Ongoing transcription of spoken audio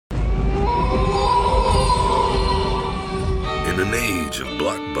an age of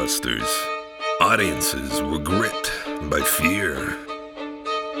blockbusters, audiences were gripped by fear.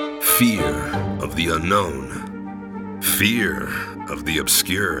 Fear of the unknown. Fear of the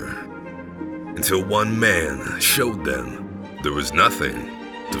obscure. Until one man showed them there was nothing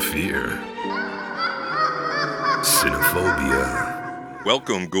to fear. Cinephobia.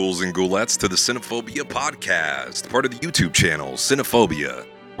 Welcome, ghouls and ghoulettes, to the Cinephobia podcast, part of the YouTube channel Cinephobia,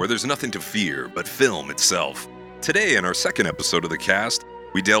 where there's nothing to fear but film itself. Today, in our second episode of the cast,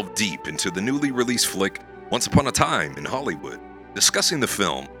 we delve deep into the newly released flick Once Upon a Time in Hollywood, discussing the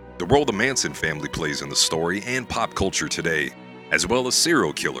film, the role the Manson family plays in the story and pop culture today, as well as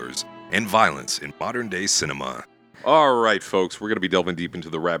serial killers and violence in modern-day cinema. All right, folks, we're going to be delving deep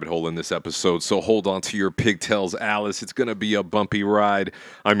into the rabbit hole in this episode, so hold on to your pigtails, Alice. It's going to be a bumpy ride.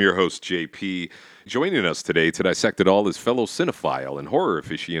 I'm your host, JP. Joining us today to dissect it all is fellow cinephile and horror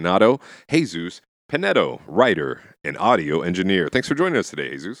aficionado, Jesus Panetto, writer and audio engineer. Thanks for joining us today,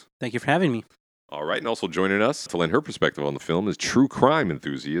 Jesus. Thank you for having me. All right, and also joining us to lend her perspective on the film is true crime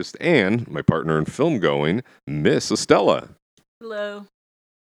enthusiast and my partner in film going, Miss Estella. Hello.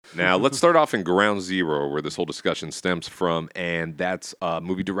 Now, let's start off in ground zero, where this whole discussion stems from, and that's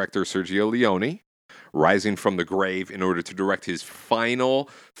movie director Sergio Leone, rising from the grave in order to direct his final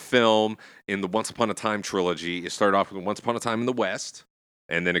film in the Once Upon a Time trilogy. It started off with Once Upon a Time in the West,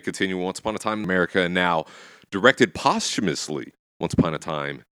 and then it continued Once Upon a Time in America, and now directed posthumously Once Upon a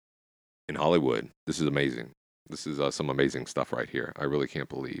Time in Hollywood. This is amazing. This is some amazing stuff right here. I really can't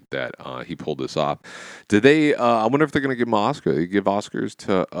believe that he pulled this off. Did they? I wonder if they're going to give him an Oscar. They give Oscars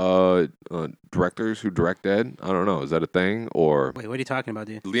to directors who direct dead. I don't know. Is that a thing? Or Wait, what are you talking about,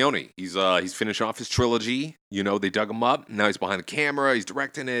 dude? Leone. He's finished off his trilogy. You know, they dug him up. Now he's behind the camera. He's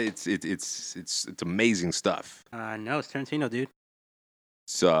directing it. It's amazing stuff. No, it's Tarantino, dude.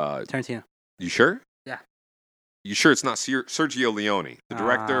 It's Tarantino. You sure? Yeah. You sure it's not Sergio Leone, the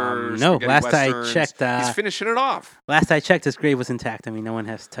director? No, Spaghetti last Westerns? I checked, he's finishing it off. Last I checked, his grave was intact. I mean, no one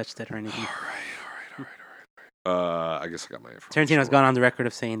has touched it or anything. All right. I guess I got my information. Tarantino's gone on the record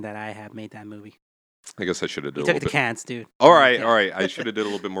of saying that I have made that movie. I guess I should have did You a took little the bit. cans, dude. All right. I should have did a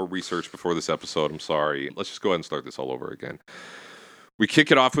little bit more research before this episode. I'm sorry. Let's just go ahead and start this all over again. We kick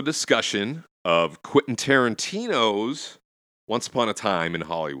it off with discussion of Quentin Tarantino's Once Upon a Time in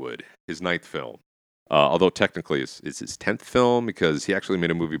Hollywood, his ninth film. Although technically it's his 10th film, because he actually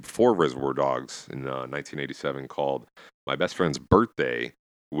made a movie before Reservoir Dogs in 1987 called My Best Friend's Birthday,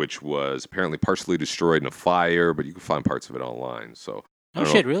 which was apparently partially destroyed in a fire, but you can find parts of it online. So Oh,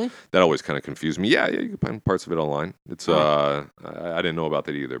 shit, really? that always kind of confused me. Yeah, you can find parts of it online. It's I didn't know about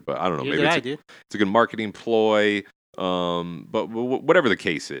that either, but I don't know. Maybe it's a good marketing ploy. But whatever the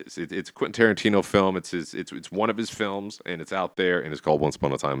case is, it's a Quentin Tarantino film. It's one of his films, and it's out there, and it's called Once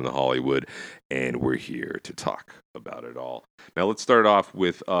Upon a Time in Hollywood, and we're here to talk about it all. Now, let's start off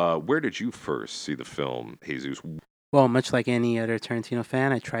with where did you first see the film, Jesus? Well, much like any other Tarantino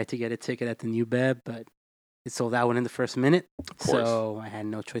fan, I tried to get a ticket at the New Bev, but it sold out within the first minute. Of course. So I had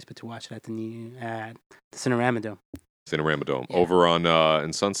no choice but to watch it at the Cinerama Dome. Cinerama Dome. Yeah. Over on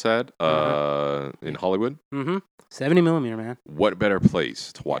in Sunset, in Hollywood. Mm-hmm. 70 millimeter, man. What better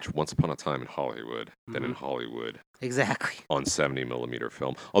place to watch Once Upon a Time in Hollywood than in Hollywood Exactly. on 70 millimeter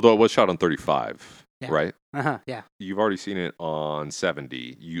film? Although it was shot on 35, Yeah. right? Yeah. You've already seen it on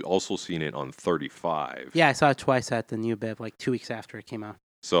 70. You also seen it on 35. Yeah, I saw it twice at the New Bev, like 2 weeks after it came out.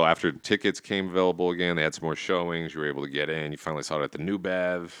 So after tickets came available again, they had some more showings. You were able to get in. You finally saw it at the New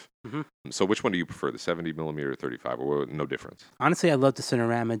Bev. Mhm. So which one do you prefer, the 70 millimeter or 35, or no difference? Honestly, I love the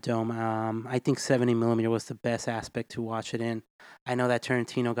Cinerama Dome. I think 70 millimeter was the best aspect to watch it in. I know that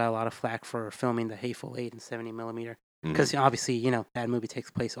Tarantino got a lot of flack for filming The Hateful Eight in 70 millimeter because obviously, that movie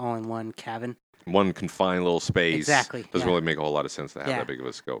takes place all in one cabin. One confined little space. Exactly. Doesn't Yeah. really make a whole lot of sense to have Yeah. that big of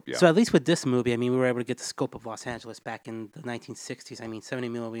a scope. Yeah. So at least with this movie, I mean, we were able to get the scope of Los Angeles back in the 1960s. I mean, 70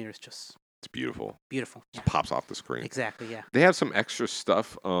 millimeter is just It's beautiful. beautiful. Just pops off the screen. Exactly, yeah. They have some extra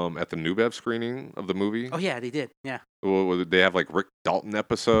stuff at the New Bev screening of the movie. Oh, yeah, they did, yeah. Well, they have like Rick Dalton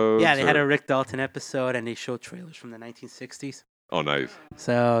episodes. Yeah, they had a Rick Dalton episode, and they showed trailers from the 1960s. Oh, nice.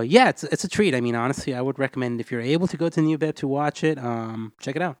 So, yeah, it's a treat. I mean, honestly, I would recommend if you're able to go to New Bev to watch it,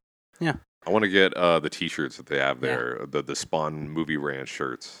 check it out. Yeah. I want to get the T-shirts that they have there, the Spawn Movie Ranch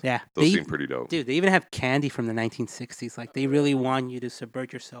shirts. Yeah. Those seem pretty dope. Dude, they even have candy from the 1960s. Like, they really want you to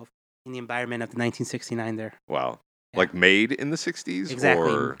subvert yourself in the environment of the 1969 there. Wow. Yeah. Like made in the 60s?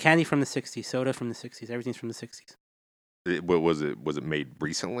 Exactly. Or... Candy from the 60s, soda from the 60s, everything's from the 60s. What was it? Was it made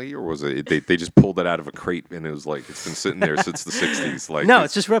recently, or was it they just pulled it out of a crate and it was like it's been sitting there since the '60s? Like no,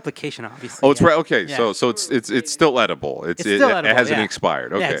 it's just replication, obviously. Oh, it's right. Okay, so it's still edible. It's still edible. It hasn't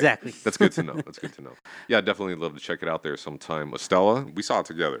expired. Okay, yeah, exactly. That's good to know. That's good to know. Yeah, I'd definitely love to check it out there sometime. Estella, we saw it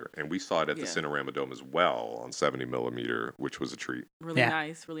together, and we saw it at the Cinerama Dome as well on 70 millimeter, which was a treat. Really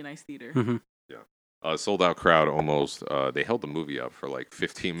nice theater. Mm-hmm. Yeah. Sold out crowd almost. They held the movie up for like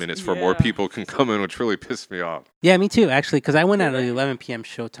 15 minutes for more people can come in, which really pissed me off. Yeah, me too, actually, because I went at the 11 p.m.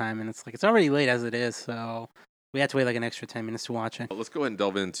 showtime, and it's like it's already late as it is, so we had to wait like an extra 10 minutes to watch it. Let's go ahead and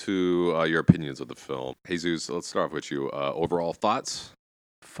delve into your opinions of the film. Jesus, let's start off with you. Overall thoughts?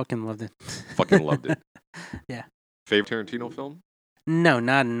 Fucking loved it. Fucking loved it. Yeah. Favorite Tarantino film? No,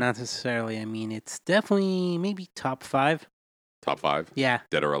 not necessarily. I mean, it's definitely maybe top 5. Top 5? Yeah.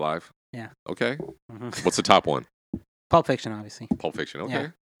 Dead or Alive? Yeah. Okay. Mm-hmm. What's the top one? Pulp Fiction, obviously. Pulp Fiction, okay. Yeah.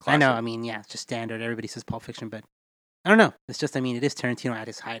 Classic. I know, I mean, yeah, it's just standard. Everybody says Pulp Fiction, but I don't know. It's just, I mean, it is Tarantino at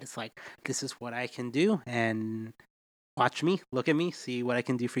his height. It's like, this is what I can do, and watch me, look at me, see what I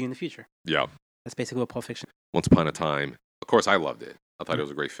can do for you in the future. Yeah. That's basically what Pulp Fiction. Once Upon a Time. Of course, I loved it. I thought it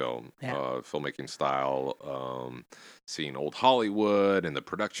was a great film. Yeah. Filmmaking style, seeing old Hollywood and the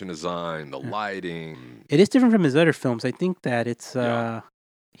production design, the lighting. It is different from his other films. I think that it's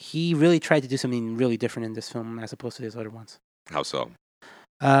he really tried to do something really different in this film as opposed to his other ones. How so?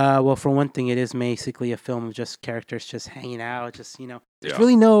 Well, for one thing, it is basically a film of just characters just hanging out, just, there's Yeah.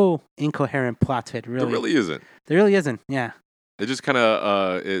 really no incoherent plot to it, really. There really isn't. There really isn't, yeah. It just kind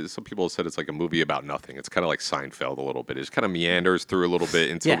of, some people have said it's like a movie about nothing. It's kind of like Seinfeld a little bit. It just kind of meanders through a little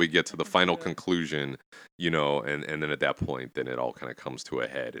bit until we get to the final conclusion, and then at that point, then it all kind of comes to a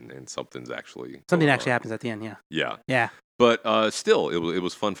head and something actually happens at the end, yeah. Yeah. Yeah. But still, it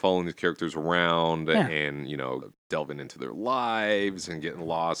was fun following these characters around Yeah. and, delving into their lives and getting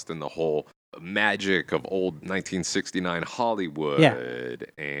lost in the whole magic of old 1969 Hollywood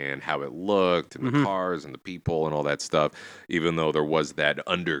and how it looked and the cars and the people and all that stuff, even though there was that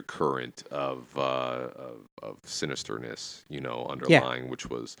undercurrent of sinisterness, underlying, which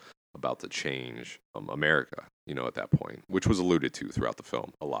was about to change America, at that point, which was alluded to throughout the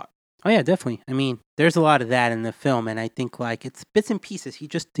film a lot. Oh yeah, definitely. I mean, there's a lot of that in the film, and I think like it's bits and pieces. He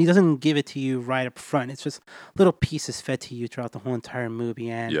doesn't give it to you right up front. It's just little pieces fed to you throughout the whole entire movie.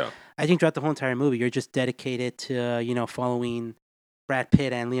 And I think throughout the whole entire movie, you're just dedicated to following Brad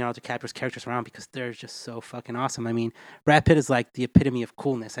Pitt and Leonardo DiCaprio's characters around because they're just so fucking awesome. I mean, Brad Pitt is like the epitome of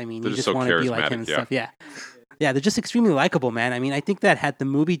coolness. I mean, you just want to be like him and stuff. Yeah. Yeah, they're just extremely likable, man. I mean, I think that had the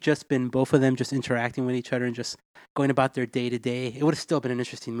movie just been both of them just interacting with each other and just going about their day to day, it would have still been an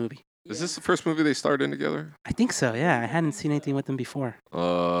interesting movie. Is this the first movie they starred in together? I think so, yeah. I hadn't seen anything with them before.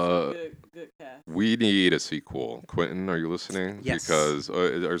 Good cast. We need a sequel. Quentin, are you listening? Yes. Because,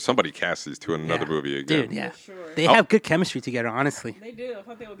 or somebody cast these two in another movie again. Dude, yeah. For sure. They have good chemistry together, honestly. They do. I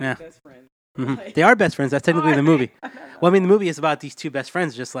thought they would be best friends. Mm-hmm. They are best friends. That's technically the movie. Well, I mean, the movie is about these two best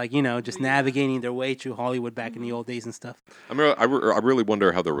friends just like, just navigating their way through Hollywood back in the old days and stuff. I mean, I really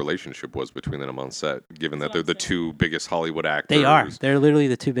wonder how the relationship was between them on set, given that they're the two biggest Hollywood actors. They are. They're literally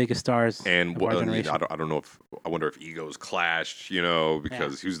the two biggest stars and of our generation. I don't know I wonder if egos clashed,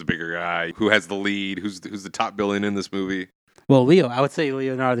 because who's the bigger guy? Who has the lead? Who's the top billing in this movie? Well, I would say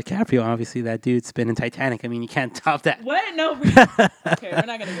Leonardo DiCaprio. Obviously, that dude's been in Titanic. I mean, you can't top that. What? No. Okay, we're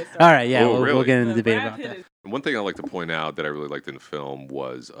not going to get started. All right, yeah, really? we'll get into the debate about that. One thing I'd like to point out that I really liked in the film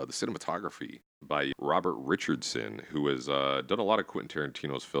was the cinematography by Robert Richardson, who has done a lot of Quentin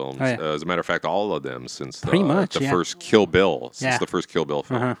Tarantino's films. Oh, yeah. As a matter of fact, all of them since the first Kill Bill, the first Kill Bill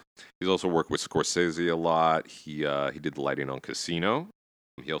film. Uh-huh. He's also worked with Scorsese a lot. He did the lighting on Casino.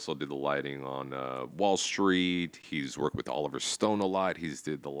 He also did the lighting on Wall Street. He's worked with Oliver Stone a lot. He's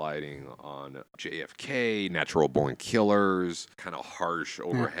did the lighting on JFK, Natural Born Killers, kind of harsh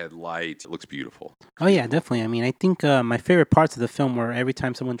overhead light. It looks beautiful. Oh, yeah, definitely. I mean, I think my favorite parts of the film were every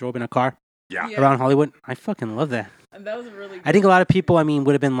time someone drove in a car around Hollywood. I fucking love that. And that was really good. I think a lot of people,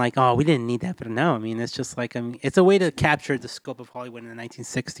 would have been like, oh, we didn't need that. But no, it's just like, it's a way to capture the scope of Hollywood in the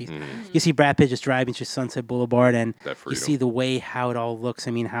 1960s. Mm-hmm. You see Brad Pitt just driving through Sunset Boulevard, and you see the way how it all looks.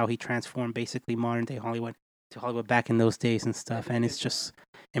 How he transformed basically modern day Hollywood to Hollywood back in those days and stuff. And it's just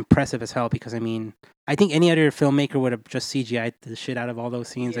impressive as hell because, I think any other filmmaker would have just CGI'd the shit out of all those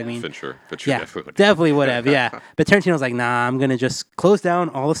scenes. Fincher definitely would have, yeah. But Tarantino's like, nah, I'm going to just close down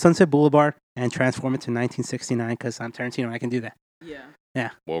all of Sunset Boulevard and transform it to 1969 because I'm Tarantino. I can do that.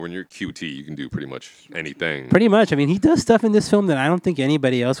 Yeah. Well, when you're QT, you can do pretty much anything. Pretty much. He does stuff in this film that I don't think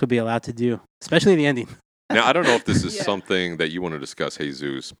anybody else would be allowed to do, especially the ending. Now, I don't know if this is something that you want to discuss,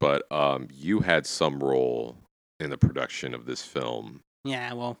 Jesus, but you had some role in the production of this film.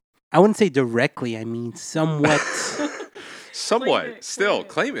 Yeah, well, I wouldn't say directly. Somewhat. Somewhat. Still,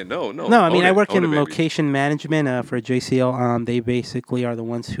 claim it. No. No, I mean, I work in baby. location management for JCL. They basically are the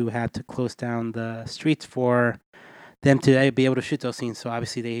ones who had to close down the streets for them to be able to shoot those scenes. So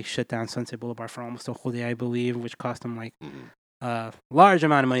obviously they shut down Sunset Boulevard for almost a whole day, I believe, which cost them like a large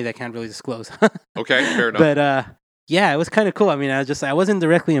amount of money that I can't really disclose. Okay, fair enough. But yeah, it was kind of cool. I mean, I wasn't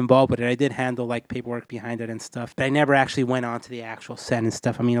directly involved with it. I did handle like paperwork behind it and stuff, but I never actually went on to the actual set and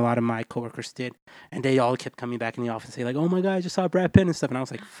stuff. I mean, a lot of my coworkers did, and they all kept coming back in the office and say like, "Oh my god, I just saw Brad Pitt and stuff," and I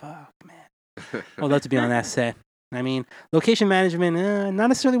was like, "Fuck, man, I'd love to be on that set." I mean, location management, not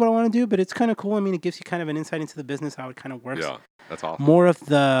necessarily what I want to do, but it's kind of cool. I mean, it gives you kind of an insight into the business, how it kind of works. Yeah, that's awesome. More of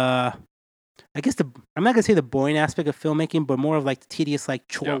the, I guess I'm not gonna say the boring aspect of filmmaking, but more of like the tedious like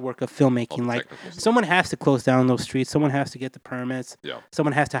chore work of filmmaking. Like someone has to close down those streets, someone has to get the permits,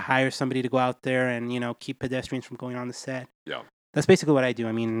 someone has to hire somebody to go out there and keep pedestrians from going on the set. Yeah, that's basically what I do.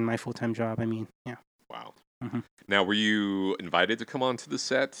 I mean, my full-time job. I mean, yeah. Wow. Mm-hmm. Now, were you invited to come onto the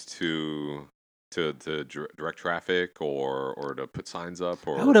set to direct traffic or to put signs up?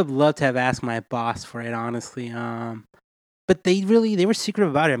 Or I would have loved to have asked my boss for it, honestly. But they were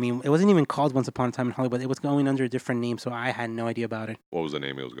secretive about it. I mean, it wasn't even called Once Upon a Time in Hollywood. It was going under a different name, so I had no idea about it. What was the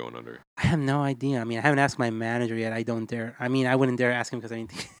name it was going under? I have no idea. I mean, I haven't asked my manager yet. I don't dare. I mean, I wouldn't dare ask him because I mean...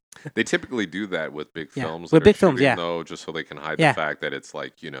 They typically do that with big films. With big films, though, just so they can hide the fact that it's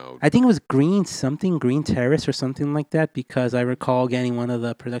like, I think it was Green Terrace or something like that, because I recall getting one of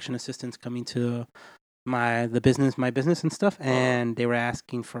the production assistants coming to my business and stuff, and they were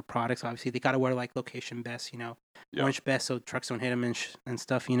asking for products. Obviously, they got to wear like location vests, orange vests, so trucks don't hit them and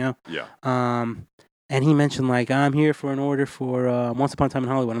stuff, Yeah. And he mentioned like, I'm here for an order for Once Upon a Time in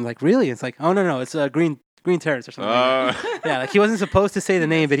Hollywood. I'm like, really? It's like, oh no, it's Green Terrace or something. Like that. Yeah, like he wasn't supposed to say the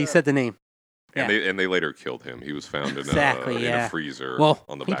name, but he said the name. Yeah. And they later killed him. He was found in a freezer. Well,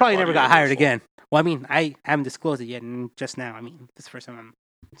 on the he probably never got hired again. Well, I mean, I haven't disclosed it yet, and just now. I mean, this is the first time I'm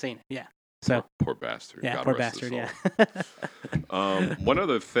saying it. Yeah. So poor bastard. Yeah, God poor bastard. Yeah. One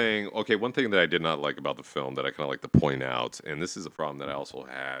other thing. Okay, one thing that I did not like about the film that I kind of like to point out, and this is a problem that I also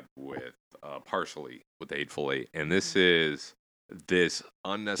had with partially with the Hateful Eight, and this is this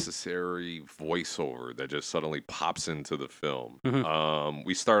unnecessary voiceover that just suddenly pops into the film. Mm-hmm.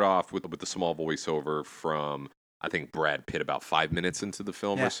 We start off with the small voiceover from, I think, Brad Pitt about 5 minutes into the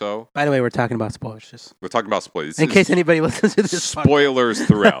film or so. By the way, we're talking about spoilers. We're talking about spoilers. In case anybody listens to this spoilers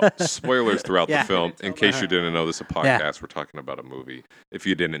throughout. Spoilers throughout the film. In case you didn't know, this is a podcast. We're talking about a movie. If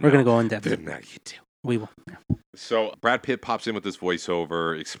you didn't know. We're going to go in depth. Then now you do. We will. Yeah. So Brad Pitt pops in with this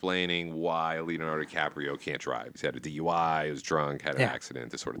voiceover explaining why Leonardo DiCaprio can't drive. He had a DUI, he was drunk, had an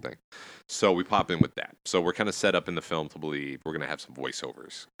accident, this sort of thing. So we pop in with that. So we're kind of set up in the film to believe we're going to have some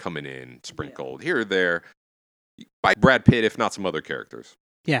voiceovers coming in, sprinkled here or there by Brad Pitt, if not some other characters.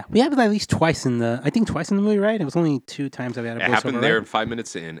 Yeah, we have it at least twice in the movie, right? It was only 2 times I've had a voiceover. It happened there 5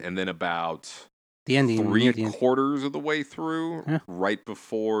 minutes in, and then about the ending, 3/4 of the way through, right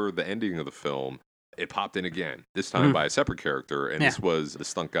before the ending of the film, it popped in again, this time by a separate character, and this was the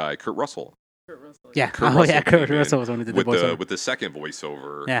stunt guy, Kurt Russell. Kurt Russell was one who did the voiceover. With the second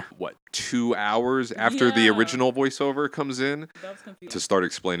voiceover, 2 hours after the original voiceover comes in, to start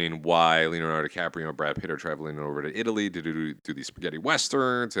explaining why Leonardo DiCaprio and Brad Pitt are traveling over to Italy to do these spaghetti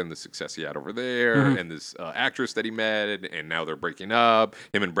westerns, and the success he had over there, and this actress that he met, and now they're breaking up.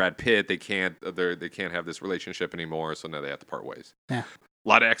 Him and Brad Pitt, they can't have this relationship anymore, so now they have to part ways. Yeah. A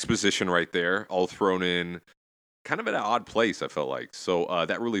lot of exposition right there, all thrown in kind of at an odd place, I felt like. So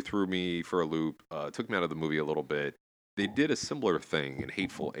that really threw me for a loop, took me out of the movie a little bit. They did a similar thing in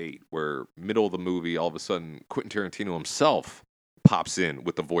Hateful Eight, where middle of the movie, all of a sudden, Quentin Tarantino himself pops in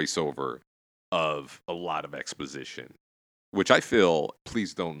with the voiceover of a lot of exposition, which I feel,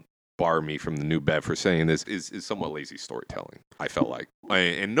 please don't bar me from the New Bev for saying this, is somewhat lazy storytelling, I felt like.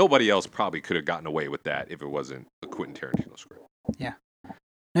 And nobody else probably could have gotten away with that if it wasn't a Quentin Tarantino script. Yeah.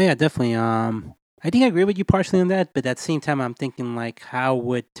 No, yeah, definitely. I think I agree with you partially on that, but at the same time, I'm thinking like, how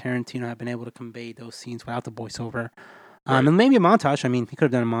would Tarantino have been able to convey those scenes without the voiceover? Right. And maybe a montage. I mean, he could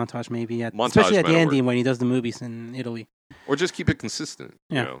have done a montage maybe, especially at the ending when he does the movies in Italy. Or just keep it consistent.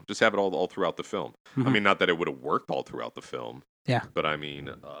 Just have it all throughout the film. Mm-hmm. I mean, not that it would have worked all throughout the film. Yeah. But I mean,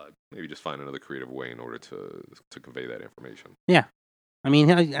 maybe just find another creative way in order to convey that information. Yeah. I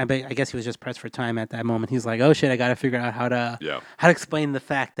mean, I guess he was just pressed for time at that moment. He's like, "Oh shit, I got to figure out how to explain the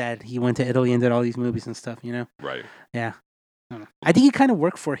fact that he went to Italy and did all these movies and stuff." Right. Yeah. I think it kind of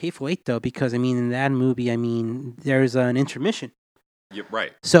worked for Hateful Eight though, because I mean, in that movie, I mean, there's an intermission. Yep.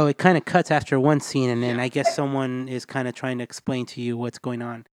 Right. So it kind of cuts after one scene, and then I guess someone is kind of trying to explain to you what's going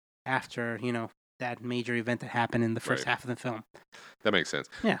on after that major event that happened in the first half of the film. That makes sense.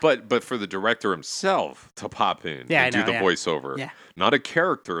 Yeah. But for the director himself to pop in and do the voiceover, not a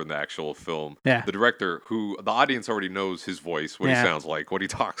character in the actual film, the director who the audience already knows his voice, what he sounds like, what he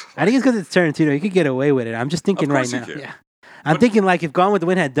talks like. I think it's because it's Tarantino. He could get away with it. I'm just thinking right now. Yeah. I'm thinking like if Gone with the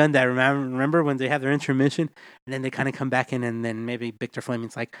Wind had done that, remember when they have their intermission and then they kind of come back in and then maybe Victor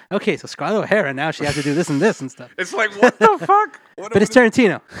Fleming's like, okay, so Scarlett O'Hara, now she has to do this and this and stuff. It's like, what the fuck? But it's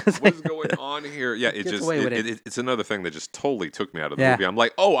Tarantino. What is going on here? Yeah, it's another thing that just totally took me out of the movie. I'm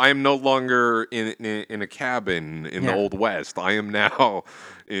like, oh, I am no longer in a cabin in the Old West. I am now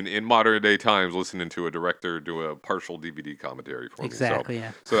in modern day times listening to a director do a partial DVD commentary for me. Exactly,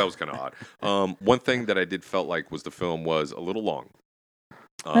 So that was kind of odd. One thing that I did felt like was the film was a little long.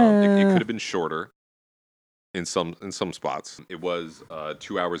 It could have been shorter in some spots. It was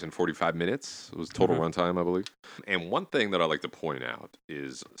 2 hours and 45 minutes. It was total runtime, I believe. And one thing that I like to point out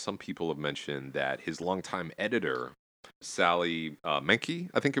is some people have mentioned that his longtime editor, Sally Menke,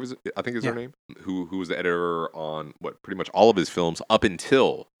 I think is her name, who was the editor on pretty much all of his films up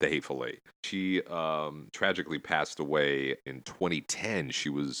until The Hateful Eight. She tragically passed away in 2010. She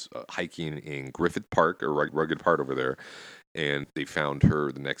was hiking in Griffith Park, or Rugged Park over there, and they found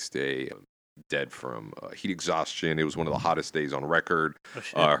her the next day dead from heat exhaustion. It was one of the hottest days on record.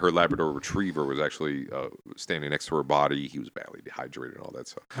 Her Labrador Retriever was actually standing next to her body. He was badly dehydrated and all that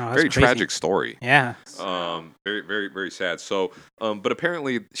stuff. Very tragic story. Yeah. Very, very, very sad. So, but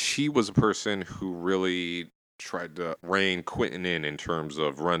apparently she was a person who really tried to rein Quentin in terms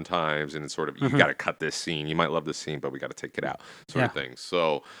of run times and sort of, you got to cut this scene. You might love this scene, but we got to take it out sort of thing.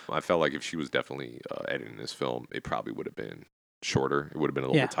 So I felt like if she was definitely editing this film, it probably would have been shorter. It would have been a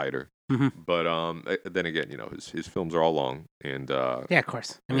little bit tighter. But then again, his films are all long, and yeah, of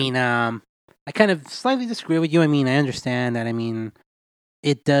course. I mean, I kind of slightly disagree with you. I mean, I understand that. I mean,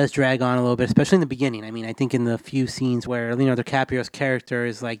 it does drag on a little bit, especially in the beginning. I mean, I think in the few scenes where Leonardo DiCaprio's character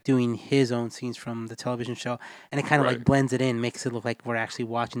is like doing his own scenes from the television show, and it kind of like blends it in, makes it look like we're actually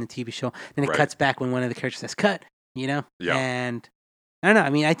watching the TV show. Then it cuts back when one of the characters says "cut," and I don't know.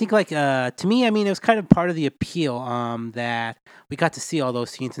 I mean, I think like to me, I mean, it was kind of part of the appeal that we got to see all those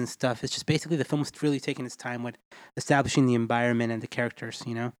scenes and stuff. It's just basically the film was really taking its time with establishing the environment and the characters,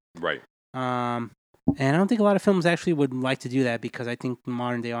 Right. And I don't think a lot of films actually would like to do that because I think the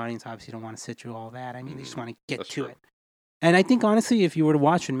modern day audience obviously don't want to sit through all that. I mean, they just want to get to it. And I think honestly, if you were to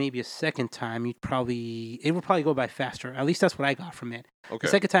watch it maybe a second time, it would probably go by faster. At least that's what I got from it. Okay.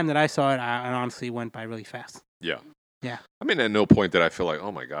 The second time that I saw it, I honestly went by really fast. Yeah. Yeah. I mean, at no point did I feel like,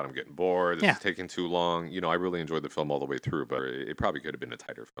 oh my God, I'm getting bored. This is taking too long. I really enjoyed the film all the way through, but it probably could have been a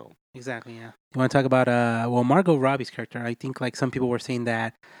tighter film. Exactly, yeah. You want to talk about, Margot Robbie's character? I think like some people were saying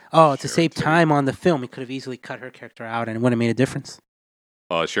that, to save time on the film, he could have easily cut her character out and it wouldn't have made a difference.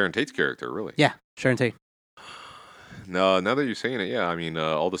 Sharon Tate's character, really? Yeah, Sharon Tate. No, now that you're saying it, yeah. I mean,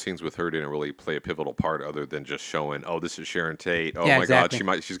 all the scenes with her didn't really play a pivotal part other than just showing, oh, this is Sharon Tate. Oh, my God,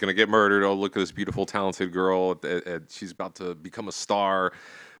 she's going to get murdered. Oh, look at this beautiful, talented girl. She's about to become a star.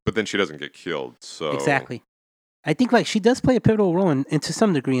 But then she doesn't get killed. So exactly. I think like she does play a pivotal role and to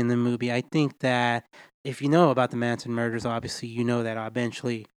some degree in the movie. I think that if you know about the Manson murders, obviously you know that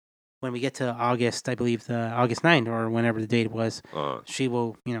eventually when we get to August, I believe the August 9th or whenever the date was, she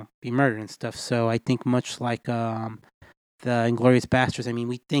will, be murdered and stuff. So I think much like the Inglourious Basterds, I mean,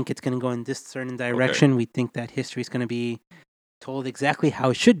 we think it's going to go in this certain direction. Okay. We think that history is going to be told exactly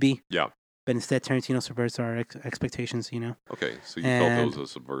how it should be. Yeah. But instead, Tarantino subverts our expectations, Okay, so you felt it was a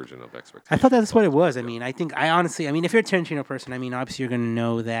subversion of expectations. I thought that's what it was. I mean, I honestly, if you're a Tarantino person, I mean, obviously you're going to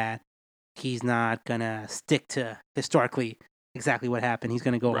know that he's not going to stick to historically exactly what happened. He's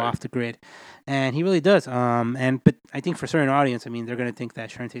going to go off the grid, and he really does. But I think for a certain audience, I mean, they're going to think that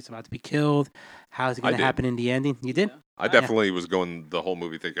Sharon Tate's about to be killed. How is it going to happen in the ending? You did? I definitely was going the whole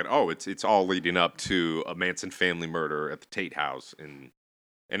movie thinking, oh, it's all leading up to a Manson family murder at the Tate house, and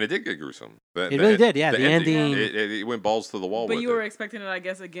it did get gruesome. It really did, yeah. The ending, it went balls to the wall. But you were expecting it, I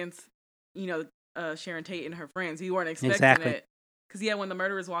guess, against Sharon Tate and her friends. You weren't expecting it because when the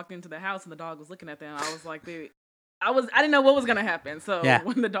murderers walked into the house and the dog was looking at them, I was like, I didn't know what was gonna happen. So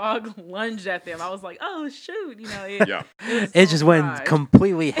when the dog lunged at them, I was like, "Oh shoot!" It just went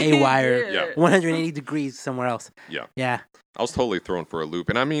completely haywire, 180 degrees somewhere else. Yeah. I was totally thrown for a loop,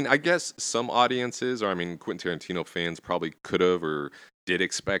 and I mean, I guess some audiences, Quentin Tarantino fans, probably could have or did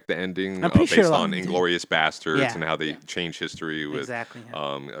expect the ending based on Inglourious Basterds and how they changed history with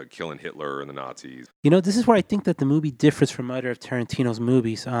killing Hitler and the Nazis. This is where I think that the movie differs from other of Tarantino's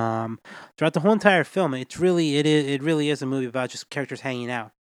movies. Throughout the whole entire film, it really is a movie about just characters hanging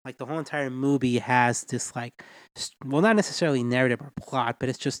out. Like the whole entire movie has this not necessarily narrative or plot, but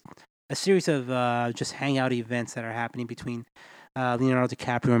it's just a series of just hangout events that are happening between Leonardo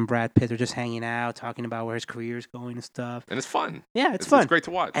DiCaprio and Brad Pitt. They're just hanging out, talking about where his career's going and stuff. And it's fun. Yeah, it's fun. It's great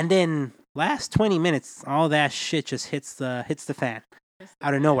to watch. And then last 20 minutes, all that shit just hits the fan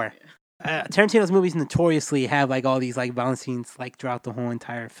out of nowhere. Tarantino's movies notoriously have like all these like violent scenes like throughout the whole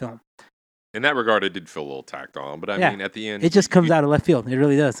entire film. In that regard, it did feel a little tacked on, but I mean, at the end, it just comes out of left field. It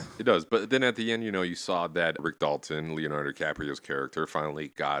really does. It does, but then at the end, you saw that Rick Dalton, Leonardo DiCaprio's character, finally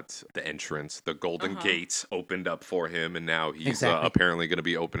got the entrance, the golden gates opened up for him, and now he's apparently going to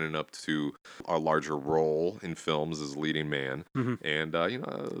be opening up to a larger role in films as leading man, and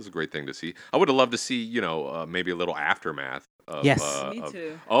it was a great thing to see. I would have loved to see, maybe a little aftermath. Yes. Me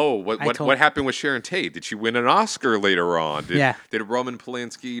too. What happened with Sharon Tate? Did she win an Oscar later on? Did Roman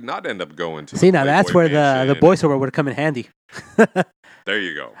Polanski not end up going to? See, now that's where the voiceover would have come in handy. There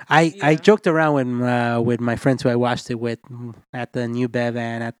you go. I joked around with my friends who I watched it with at the New Bev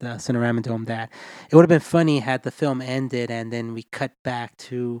and at the Cinerama Dome that it would have been funny had the film ended and then we cut back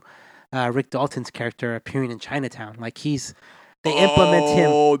to Rick Dalton's character appearing in Chinatown. Like they implement him.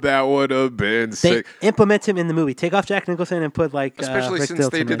 Oh, that would have been sick. They implement him in the movie. Take off Jack Nicholson and put like especially Rick since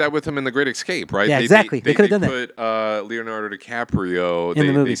Dalton they did that with him in The Great Escape, right? Yeah, exactly. They could have done that. Put Leonardo DiCaprio. In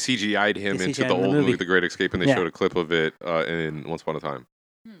the movie. They CGI'd him into the old movie, The Great Escape, and they showed a clip of it in Once Upon a Time.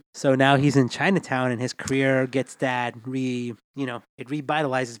 So now he's in Chinatown, and his career gets it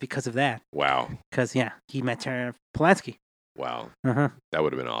revitalizes because of that. Wow. Because he met Polanski. Wow. That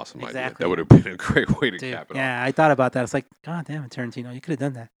would have been an awesome idea. Exactly. That would have been a great way to cap it off. Yeah, I thought about that. It's like, God damn it, Tarantino, you could have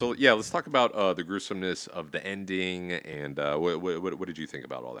done that. So, yeah, let's talk about the gruesomeness of the ending, and what did you think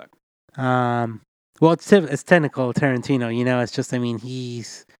about all that? Well, it's technical Tarantino, it's just,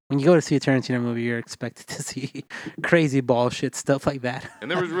 when you go to see a Tarantino movie, you're expected to see crazy bullshit, stuff like that.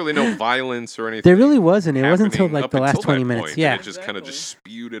 And there was really no violence or anything. There really wasn't. It wasn't until like the last 20 minutes. Yeah. It just kind of just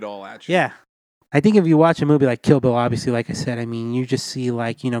spewed it all at you. Yeah. I think if you watch a movie like Kill Bill, obviously, like I said, you just see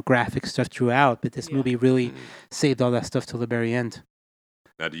like, graphic stuff throughout, but this movie really saved all that stuff till the very end.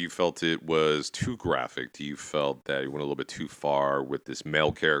 Now, do you felt it was too graphic? Do you felt that it went a little bit too far with this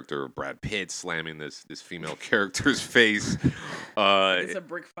male character, Brad Pitt, slamming this female character's face against a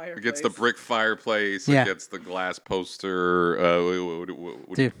brick fireplace? Against the brick fireplace, against the glass poster.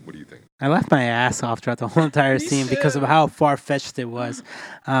 What do you think? I laughed my ass off throughout the whole entire scene because of how far-fetched it was.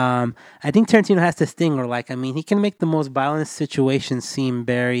 I think Tarantino has this thing where, he can make the most violent situations seem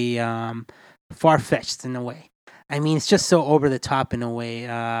very far-fetched in a way. It's just so over the top in a way.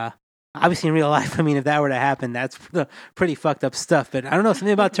 Obviously, in real life, if that were to happen, that's pretty fucked up stuff. But I don't know,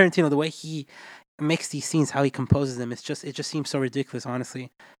 something about Tarantino, the way he makes these scenes, how he composes them, it just seems so ridiculous,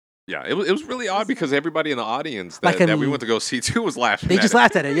 honestly. Yeah, it was really odd because everybody in the audience that we went to go see too was laughing. They just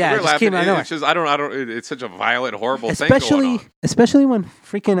laughed at it. Yeah, it just came out of nowhere. It's just I don't. It's such a violent, horrible thing going on. Especially when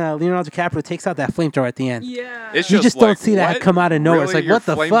freaking Leonardo DiCaprio takes out that flamethrower at the end. Yeah, you just don't see that come out of nowhere. Really? It's like, what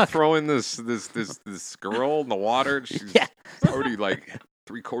the fuck? Throwing this girl in the water. She's already like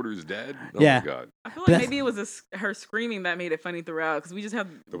 3/4 dead. Oh my god. I feel like maybe it was her screaming that made it funny throughout because we just have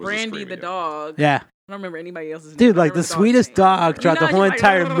Brandy the dog. Yeah. I don't remember anybody else's name. Dude, like the sweetest dog throughout the whole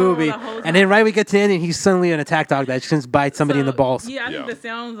entire movie. And then right we get to the end and he's suddenly an attack dog that just bites somebody in the balls. Yeah, I think the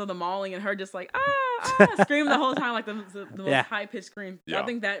sounds of the mauling and her just like, screaming the whole time like the most high-pitched scream. Yeah. I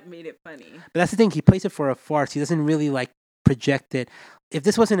think that made it funny. But that's the thing. He plays it for a farce. He doesn't really project it. If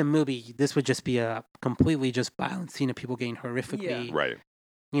this wasn't a movie, this would just be a completely just violent scene of people getting horrifically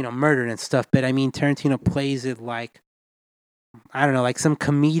murdered and stuff. But Tarantino plays it like, I don't know, like some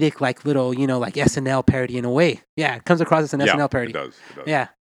comedic, like little, like SNL parody in a way. Yeah, it comes across as an SNL parody. It does. Yeah.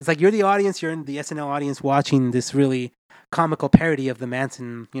 It's like you're the audience, you're in the SNL audience watching this really comical parody of the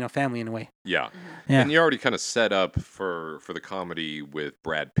Manson, family in a way. Yeah. And you already kind of set up for the comedy with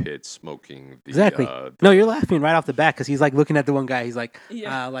Brad Pitt smoking. Exactly. No, you're laughing right off the bat because he's like looking at the one guy. He's like,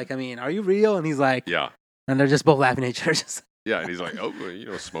 are you real? And he's like, yeah. And they're just both laughing at each other. Yeah, and he's like,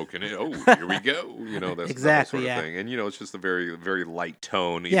 smoking it. Oh, here we go. That's exactly, that sort of thing. And, it's just a very, very light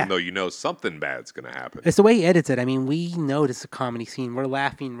tone, even though something bad's going to happen. It's the way he edits it. We know it's a comedy scene. We're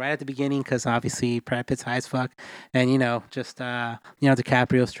laughing right at the beginning because obviously Brad Pitt's high as fuck. And,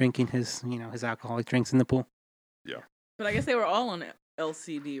 DiCaprio's drinking his alcoholic drinks in the pool. Yeah. But I guess they were all on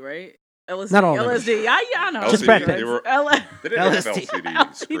LCD, right? LSD. Not all LSD. I know. Just Brad Pitt. They didn't have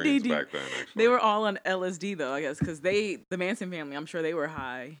LCD screens back then, actually. They were all on LSD, though, I guess, because the Manson family, I'm sure they were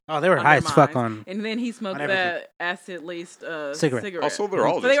high. Oh, they were high as fuck on. And then he smoked that acid-laced cigarette. Also, they're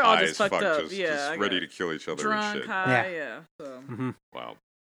all just high as fuck, just ready to kill each other drunk, and shit. High, so. Mm-hmm. Wow.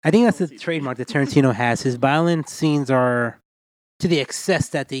 I think that's the trademark that Tarantino has. His violent scenes are to the excess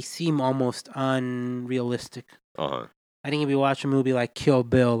that they seem almost unrealistic. Uh-huh. I think if you watch a movie like Kill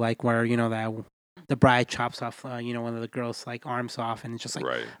Bill, like where that the bride chops off one of the girls like arms off, and it's just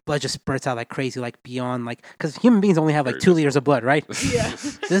like blood just spurts out like crazy, like beyond like because human beings only have like 2 liters of blood, right? Yeah.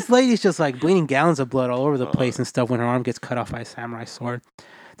 This lady's just like bleeding gallons of blood all over the place and stuff when her arm gets cut off by a samurai sword.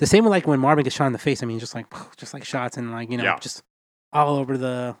 The same with like when Marvin gets shot in the face. I mean, just like shots and like just all over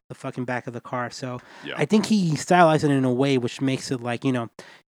the fucking back of the car. So I think he stylized it in a way which makes it like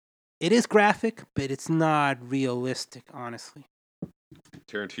it is graphic, but it's not realistic, honestly.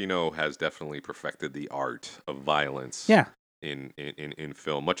 Tarantino has definitely perfected the art of violence. Yeah. In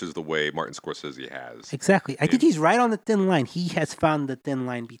film, much as the way Martin Scorsese has. Exactly. I think he's right on the thin line. He has found the thin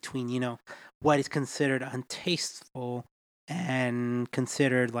line between, what is considered untasteful and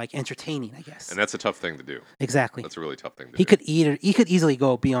considered like entertaining, I guess. And that's a tough thing to do. Exactly. That's a really tough thing to do. He could easily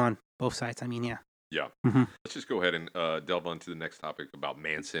go beyond both sides. I mean, yeah. Yeah. Mm-hmm. Let's just go ahead and delve on to the next topic about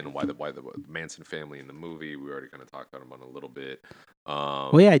Manson and why the Manson family in the movie. We already kind of talked about him a little bit.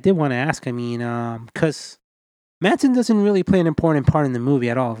 Well, yeah, I did want to ask. I mean, because Manson doesn't really play an important part in the movie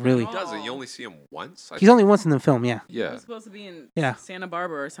at all, really. He doesn't. You only see him once? He's only once in the film, yeah. He was supposed to be in Santa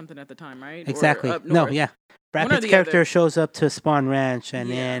Barbara or something at the time, right? Exactly. No, yeah. Brad Pitt's character shows up to Spawn Ranch,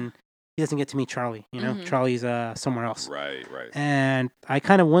 and then he doesn't get to meet Charlie, Mm-hmm. Charlie's somewhere else. Right. And I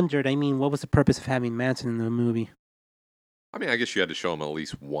kind of wondered, I mean, what was the purpose of having Manson in the movie? I mean, I guess you had to show him at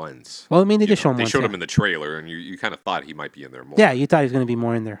least once. Well, I mean, they did show him once. They showed him in the trailer, and you kind of thought he might be in there more. Yeah, you thought he was going to be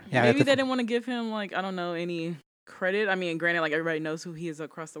more in there. Yeah, maybe they didn't want to give him, like, I don't know, any credit. I mean, granted, like, everybody knows who he is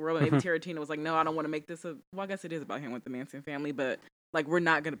across the world. But maybe Tarantino was like, no, I don't want to make this well, I guess it is about him with the Manson family, but, like, we're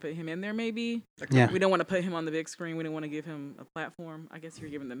not going to put him in there, maybe. Yeah. We don't want to put him on the big screen. We didn't want to give him a platform. I guess you're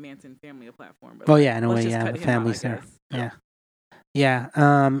giving the Manson family a platform. But in a way, the family's there.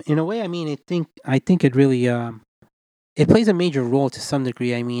 Yeah. In a way, I mean, I think it really it plays a major role to some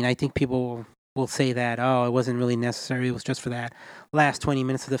degree. I mean, I think people will say that, it wasn't really necessary. It was just for that last 20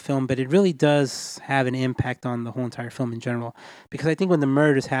 minutes of the film. But it really does have an impact on the whole entire film in general. Because I think when the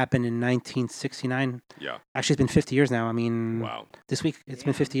murders happened in 1969, actually it's been 50 years now. I mean, this week it's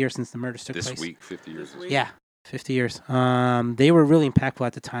been 50 years since the murders took place. This week, 50 years. Yeah, 50 years. They were really impactful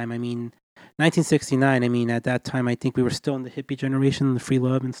at the time. I mean, 1969, I mean, at that time, I think we were still in the hippie generation, the free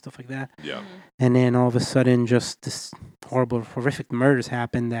love and stuff like that. Yeah. And then all of a sudden, just this horrific murders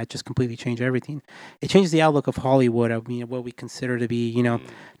happened that just completely changed everything. It changed the outlook of Hollywood, of what we consider to be,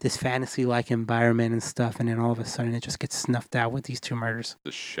 this fantasy-like environment and stuff. And then all of a sudden, it just gets snuffed out with these two murders.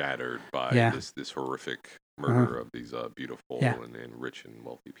 Just shattered by this horrific murder of these beautiful and rich and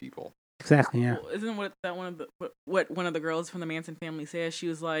wealthy people. Exactly, yeah. Well, isn't what one of the girls from the Manson family says? She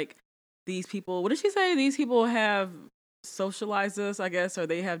was like, these people, what did she say? These people have socialized us, I guess, or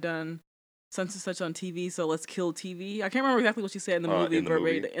they have done such and such on TV, so let's kill TV. I can't remember exactly what she said in the movie.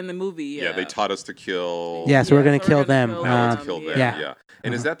 In the movie, yeah. They taught us to kill. Yeah, so we're going to kill them. Yeah.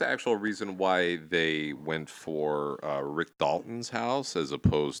 And is that the actual reason why they went for Rick Dalton's house as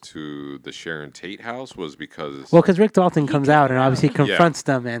opposed to the Sharon Tate house? Was because... Well, because Rick Dalton comes out and obviously confronts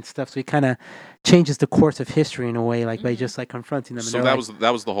them and stuff, so he kind of changes the course of history in a way, like by just like confronting them. So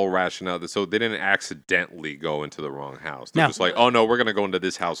that was the whole rationale. So they didn't accidentally go into the wrong house. They're just like, oh no, we're going to go into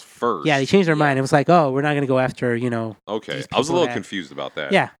this house first. Yeah, they changed their mind. It was like, oh, we're not going to go after, Okay, I was a little confused about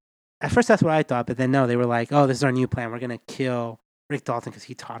that. Yeah. At first that's what I thought, but then no, they were like, oh, this is our new plan. We're going to kill Rick Dalton because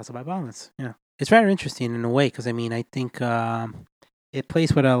he taught us about violence. Yeah. It's very interesting in a way because, I mean, I think it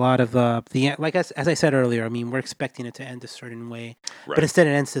plays with a lot of like as I said earlier, I mean, we're expecting it to end a certain way, but instead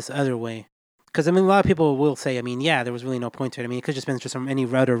it ends this other way. Because, I mean, a lot of people will say, I mean, yeah, there was really no point to it. I mean, it could have just been just any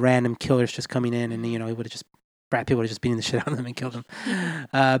other random killers just coming in and, he would have just, Brad Pitt would have just beaten the shit out of them and killed them.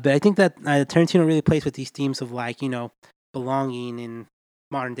 But I think that Tarantino really plays with these themes of, like, belonging in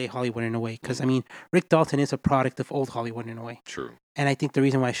modern-day Hollywood in a way. Because, I mean, Rick Dalton is a product of old Hollywood in a way. True. And I think the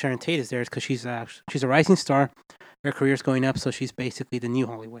reason why Sharon Tate is there is because she's a rising star. Her career's going up, so she's basically the new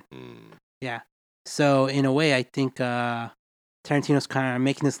Hollywood. Yeah. So, in a way, I think... Tarantino's kind of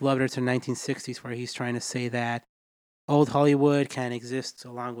making this love letter to the 1960s where he's trying to say that old Hollywood can exist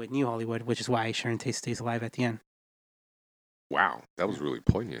along with new Hollywood, which is why Sharon Tate stays alive at the end. Wow, that was really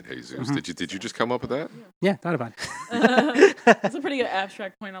poignant, Jesus. Mm-hmm. Did you just come up with that? Yeah, thought about it. That's a pretty good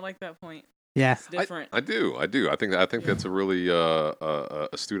abstract point. I like that point. Yeah, it's different. I do. I think that's a really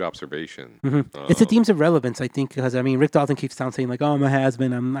astute observation. Mm-hmm. It's the themes of relevance, I think, because I mean, Rick Dalton keeps down saying like, "Oh, I'm a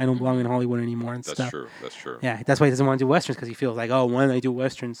has-been. I don't belong in Hollywood anymore," and stuff. That's true. Yeah, that's why he doesn't want to do westerns because he feels like, "Oh, when I do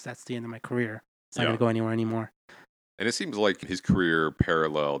westerns, that's the end of my career. It's not going to go anywhere anymore." And it seems like his career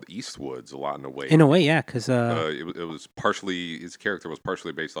paralleled Eastwood's a lot in a way. In a way, yeah, because it was partially, his character was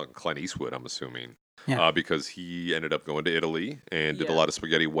partially based on Clint Eastwood, I'm assuming. Yeah. Because he ended up going to Italy and did a lot of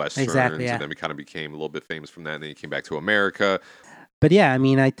spaghetti westerns. Exactly, yeah. And then he kind of became a little bit famous from that. And then he came back to America. But yeah, I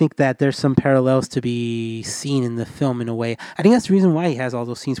mean, I think that there's some parallels to be seen in the film in a way. I think that's the reason why he has all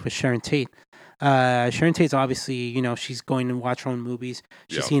those scenes with Sharon Tate. Sharon Tate's obviously, you know, she's going to watch her own movies.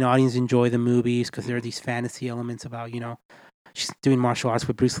 She's seeing audience enjoy the movies because there are these fantasy elements about, you know, she's doing martial arts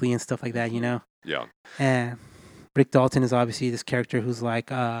with Bruce Lee and stuff like that, you know? Yeah. And Rick Dalton is obviously this character who's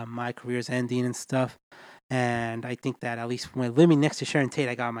like, my career's ending and stuff. And I think that at least when living next to Sharon Tate,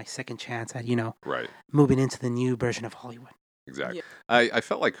 I got my second chance at, you know, moving into the new version of Hollywood. Exactly. Yeah. I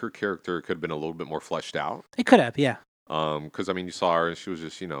felt like her character could have been a little bit more fleshed out. It could have, yeah. Because I mean, you saw her, and she was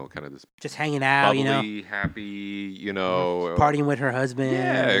just, you know, kind of this just hanging out, bubbly, you know, happy, you know, partying with her husband,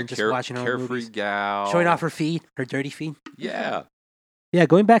 and just watching her carefree movies. gal, showing off her feet, her dirty feet. Yeah. Yeah,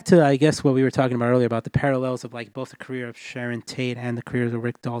 going back to, I guess, what we were talking about earlier about the parallels of, like, both the career of Sharon Tate and the career of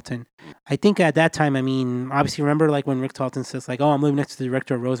Rick Dalton. I think at that time, I mean, obviously, remember, like, when Rick Dalton says, like, oh, I'm living next to the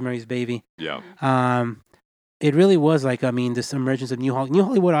director of Rosemary's Baby. Yeah. It really was, like, I mean, this emergence of New Hollywood. New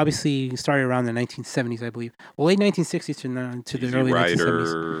Hollywood obviously started around the 1970s, I believe. Well, late 1960s to the early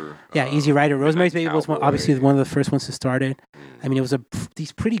 1970s. Yeah, Easy Rider. Rosemary's Baby was obviously one of the first ones to start it. I mean, it was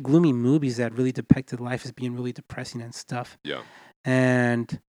these pretty gloomy movies that really depicted life as being really depressing and stuff. Yeah.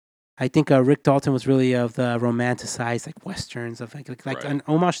 And I think Rick Dalton was really of the romanticized, like, westerns of like an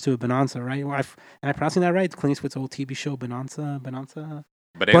homage to Bonanza, right? Am I pronouncing that right? Clint Eastwood's old TV show, Bonanza,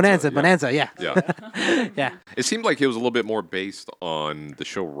 yeah. Yeah. It seemed like it was a little bit more based on the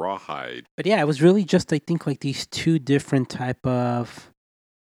show Rawhide. But yeah, it was really just, I think, like these two different type of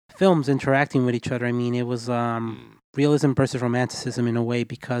films interacting with each other. I mean, it was realism versus romanticism in a way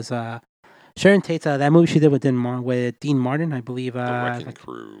because Sharon Tate's that movie she did with Dean Martin, I believe. The Wrecking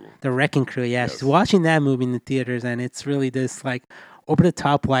Crew. The Wrecking Crew, yeah. Yes. She's watching that movie in the theaters, and it's really this, like,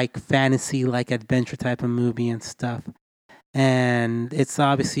 over-the-top, like, fantasy, like, adventure type of movie and stuff. And it's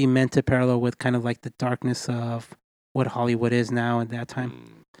obviously meant to parallel with kind of like the darkness of what Hollywood is now at that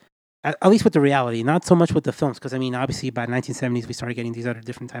time. At least with the reality, not so much with the films, because I mean, obviously by the 1970s we started getting these other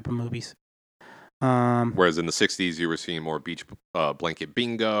different type of movies. Whereas in the 60s you were seeing more beach blanket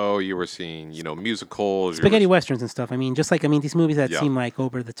bingo, you were seeing, you know, musicals, spaghetti westerns and stuff. I mean, just like, I mean, these movies that seem like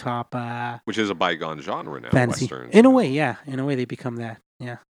over the top, which is a bygone genre now. Fantasy. Westerns, in a way, yeah. In a way, they become that.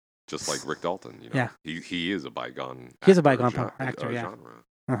 Yeah. Just like Rick Dalton, you know. Yeah. He is a bygone. He's a bygone actor, yeah.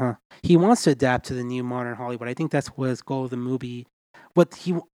 Genre. He wants to adapt to the new modern Hollywood. I think that's what his goal of the movie. What's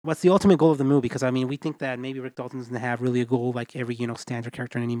the ultimate goal of the movie? Because I mean, we think that maybe Rick Dalton doesn't have really a goal like every, you know, standard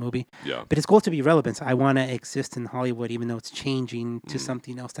character in any movie. Yeah. But his goal is to be relevant. I want to exist in Hollywood, even though it's changing to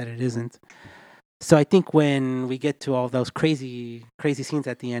something else that it isn't. So I think when we get to all those crazy scenes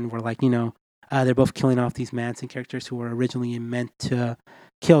at the end, where, like, you know, they're both killing off these Manson characters who were originally meant to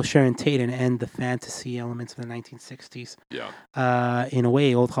kill Sharon Tate and end the fantasy elements of the 1960s. Yeah. In a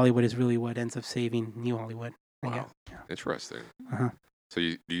way, old Hollywood is really what ends up saving new Hollywood. Wow. Yeah. Interesting. So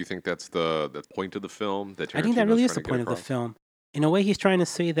do you think that's the point of the film? I think that really is the point of the film. In a way, he's trying to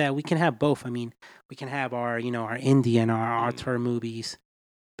say that we can have both. I mean, we can have our, you know, our indie and our auteur movies,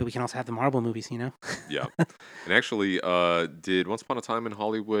 but we can also have the Marvel movies, you know? Yeah. And actually, did Once Upon a Time in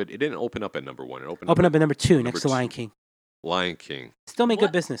Hollywood, it didn't open up at number 1. It opened up at number 2, next to Lion King. Lion King. Still made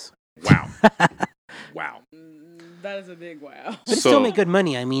good business. Wow. Wow. That is a big wow. But it still made good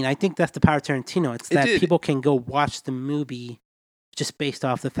money. I mean, I think that's the power of Tarantino. It's that people can go watch the movie just based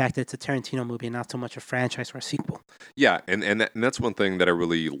off the fact that it's a Tarantino movie and not so much a franchise or a sequel. Yeah, and that's one thing that I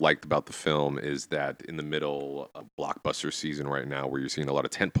really liked about the film is that in the middle of blockbuster season right now, where you're seeing a lot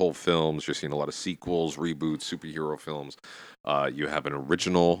of tentpole films, you're seeing a lot of sequels, reboots, superhero films, you have an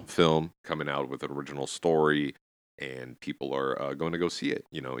original film coming out with an original story, and people are going to go see it,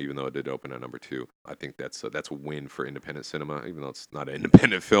 you know, even though it did open at number 2. I think that's a win for independent cinema, even though it's not an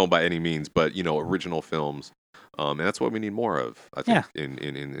independent film by any means, but, you know, original films. And that's what we need more of, I think,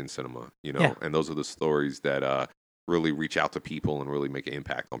 in cinema, you know, and those are the stories that really reach out to people and really make an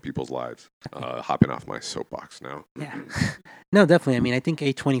impact on people's lives. Hopping off my soapbox now. Yeah. No, definitely. I mean, I think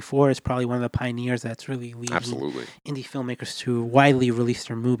A24 is probably one of the pioneers that's really leading indie filmmakers to widely release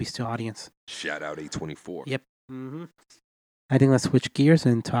their movies to audience. Shout out A24. Yep. Mm-hmm. I think let's switch gears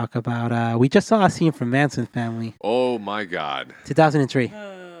and talk about, we just saw a scene from Manson Family. Oh, my God. 2003.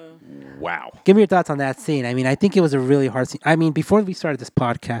 Wow. Give me your thoughts on that scene. I mean, I think it was a really hard scene. I mean, before we started this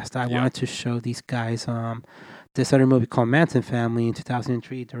podcast, I wanted to show these guys this other movie called Manson Family in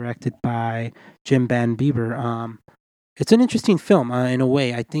 2003, directed by Jim Van Bieber. It's an interesting film in a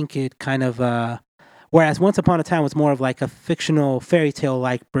way. I think it kind of Whereas Once Upon a Time was more of like a fictional fairy tale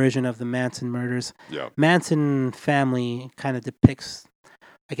like version of the Manson murders. Yeah. Manson family kind of depicts,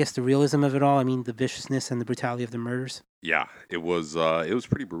 I guess, the realism of it all. I mean, the viciousness and the brutality of the murders. Yeah, it was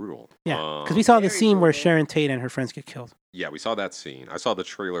pretty brutal. Yeah, because we saw the Very scene where brutal. Sharon Tate and her friends get killed. Yeah, we saw that scene. I saw the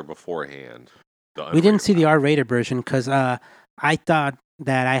trailer beforehand. We didn't see the R-rated version because I thought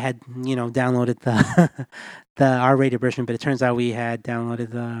that I had, downloaded the R-rated version, but it turns out we had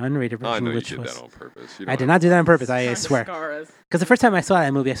downloaded the unrated version. I know which you did was, that on purpose. I did not do that on purpose. I Trying to swear. scar us. Because the first time I saw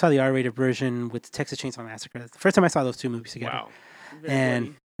that movie, I saw the R-rated version with Texas Chainsaw Massacre. The first time I saw those two movies together. Wow. Very And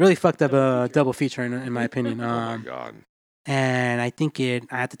bloody. really fucked up Double a feature. double feature in my opinion. Oh my god. And I think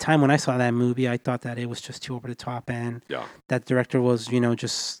at the time when I saw that movie, I thought that it was just too over the top and Yeah. that director was,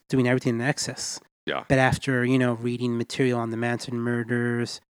 just doing everything in excess. Yeah. But after, reading material on the Manson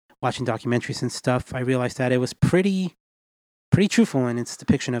murders, watching documentaries and stuff, I realized that it was pretty truthful in its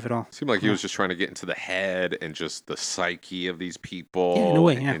depiction of it all. Seemed like he was just trying to get into the head and just the psyche of these people. Yeah, in a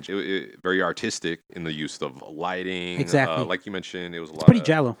way, yeah. And very artistic in the use of lighting. Exactly. Like you mentioned, it was a lot Pretty of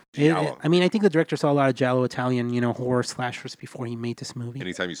giallo. giallo. I mean, I think the director saw a lot of giallo Italian, horror slashers before he made this movie.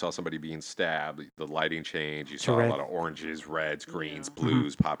 Anytime you saw somebody being stabbed, the lighting changed. You saw red. a lot of oranges, reds, greens, Yeah.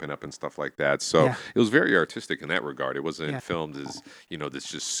 blues popping up and stuff like that. So Yeah. it was very artistic in that regard. It wasn't Yeah. filmed as, this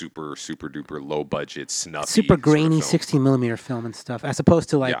just super, super duper low budget, snuffy. Super sort of grainy film. 16 millimeter film and stuff, as opposed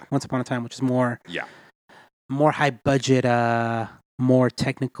to like Yeah. Once Upon a Time, which is more Yeah. high budget, more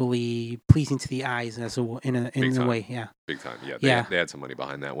technically pleasing to the eyes in a time. way. Yeah. Big time. Yeah. Yeah. They had some money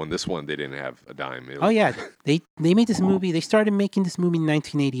behind that one. This one, they didn't have a dime. It Oh was- yeah, they made this movie. They started making this movie in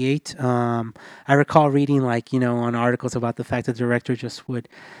 1988. I recall reading on articles about the fact that the director just would,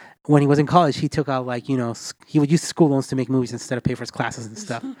 when he was in college, he took out he would use school loans to make movies instead of pay for his classes and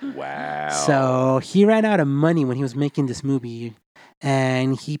stuff. Wow. So he ran out of money when he was making this movie,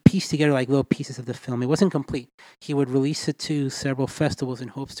 and he pieced together little pieces of the film. It wasn't complete. He would release it to several festivals in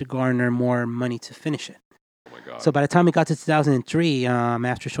hopes to garner more money to finish it. Oh my God. So by the time it got to 2003,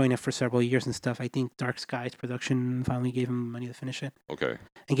 after showing it for several years and stuff, I think Dark Skies production finally gave him money to finish it Okay.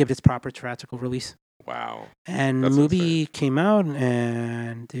 and give it its proper theatrical release. Wow. And That's the movie came out,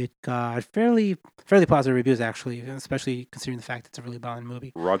 and it got fairly positive reviews, actually, especially considering the fact it's a really violent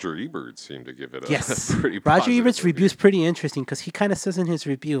movie. Roger Ebert seemed to give it a Yes. pretty Roger positive Ebert's review. review is pretty interesting because he kind of says in his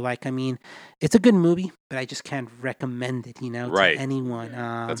review, it's a good movie, but I just can't recommend it, Right. to anyone.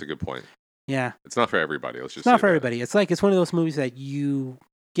 That's a good point. Yeah. It's not for everybody. Let's just It's not say for that. everybody. It's it's one of those movies that you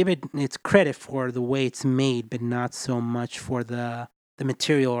give it its credit for the way it's made, but not so much for the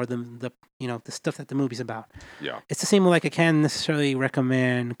material or the stuff that the movie's about. Yeah. It's the same way I can't necessarily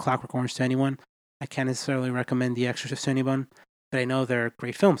recommend Clockwork Orange to anyone. I can't necessarily recommend The Exorcist to anyone, but I know they're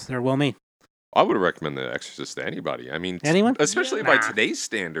great films. They're well made. I would recommend The Exorcist to anybody. I mean, Anyone? especially Yeah. by Nah. today's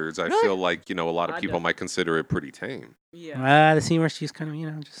standards, I Really? feel like, a lot of I people don't. might consider it pretty tame. Yeah. The scene where she's kind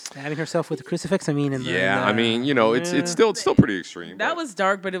of, just stabbing herself with the crucifix. I mean, I mean, it's still pretty extreme. That but- was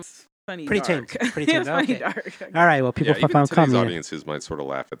dark, but it was funny. Pretty dark. tame. Pretty It was tame. funny Okay. dark. All right, well, people yeah, even found today's comedy. audiences might sort of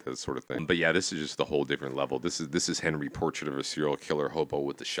laugh at this sort of thing. But yeah, this is just a whole different level. This is Henry, Portrait of a Serial Killer hobo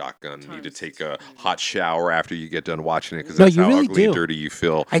with the shotgun. You need to take a hot shower after you get done watching it because No, that's you how really ugly and do. dirty you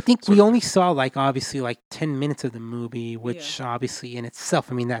feel. I think sort we of only saw obviously 10 minutes of the movie, which obviously in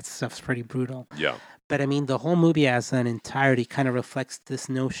itself, I mean, that stuff's pretty brutal. Yeah. But I mean, the whole movie as an entirety kind of reflects this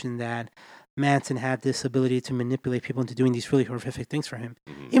notion that Manson had this ability to manipulate people into doing these really horrific things for him,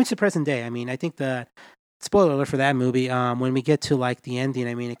 Mhm. even to present day. I mean, I think the spoiler alert for that movie. When we get to the ending,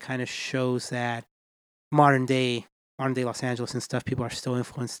 I mean, it kind of shows that modern day Los Angeles and stuff, people are still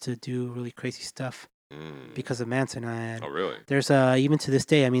influenced to do really crazy stuff Mm. because of Manson. And Oh, really? there's even to this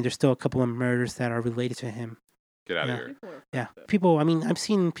day, I mean, there's still a couple of murders that are related to him. Get out Yeah. of here. Yeah, people. I mean, I've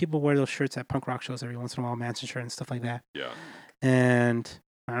seen people wear those shirts at punk rock shows every once in a while, Manson shirt and stuff like that. Yeah. And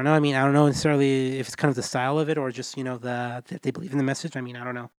I don't know. I mean, I don't know necessarily if it's kind of the style of it or just that they believe in the message. I mean, I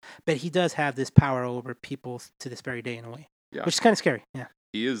don't know. But he does have this power over people to this very day in a way, Yeah. which is kind of scary. Yeah,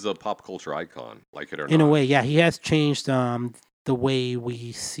 He is a pop culture icon, like it or not. in a way, yeah, he has changed the way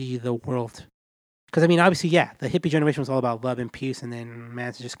we see the world. Because I mean, obviously, yeah, the hippie generation was all about love and peace, and then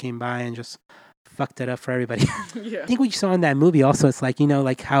Manson just came by and just fucked it up for everybody. Yeah. I think what you saw in that movie also, it's like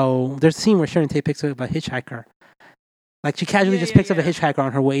how there's a scene where Sharon Tate picks up a hitchhiker. She casually just picks up a hitchhiker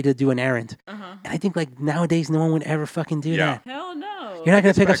on her way to do an errand. Uh-huh. And I think nowadays no one would ever fucking do Yeah. that. Hell no. You're not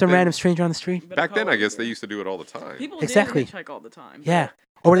going to pick back up some then- random stranger on the street? Better Back then, call I guess it. they used to do it all the time. People Exactly. did hitchhike all the time. Yeah.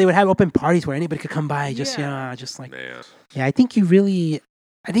 Or they would have open parties where anybody could come by just, Yeah. Man. Yeah, I think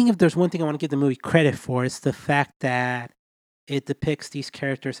if there's one thing I want to give the movie credit for, it's the fact that it depicts these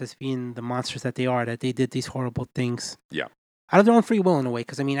characters as being the monsters that they are, that they did these horrible things. Yeah. out of their own free will in a way.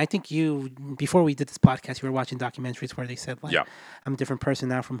 Because I mean, I think before we did this podcast, you were watching documentaries where they said like, I'm a different person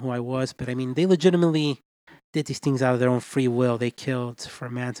now from who I was. But I mean, they legitimately did these things out of their own free will. They killed for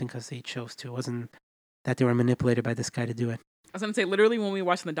Manson because they chose to. It wasn't that they were manipulated by this guy to do it. I was going to say, literally, when we were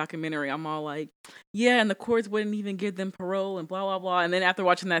watching the documentary, I'm all like, yeah, and the courts wouldn't even give them parole and blah, blah, blah. And then after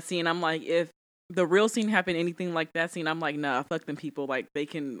watching that scene, I'm like, if the real scene happened, anything like that scene, I'm like, nah, fuck them people. Like, they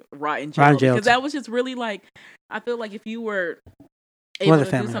can rot in jail. Because that was just really like, I feel like if you were able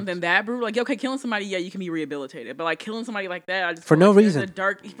to do something that brutal, like, okay, killing somebody, yeah, you can be rehabilitated. But like killing somebody like that, I just for no reason.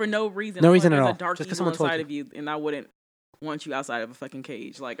 For no reason. No reason at all. There's a dark evil inside of you, and I wouldn't want you outside of a fucking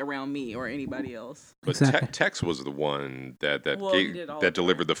cage, like around me or anybody else. But Tex was the one that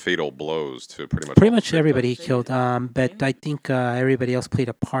delivered the fatal blows to pretty much everybody he killed. But I think everybody else played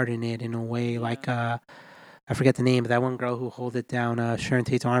a part in it in a way. Yeah. Like I forget the name, but that one girl who held it down, Sharon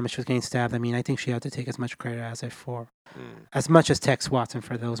Tate's arm, as she was getting stabbed. I mean, I think she had to take as much credit as much as Tex Watson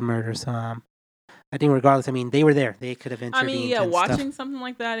for those murders. I think regardless, I mean, they were there. They could have intervened. I mean, watching something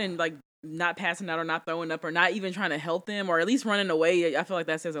like that and like not passing out or not throwing up or not even trying to help them or at least running away, I feel like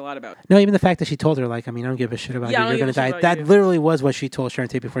that says a lot about it. No, even the fact that she told her, like, I mean, I don't give a shit about you. You're going to die. That literally was what she told Sharon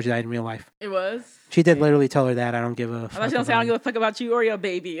Tate before she died in real life. It was? She did literally tell her that. I don't give a fuck. I was going to say, I don't give a fuck about you or your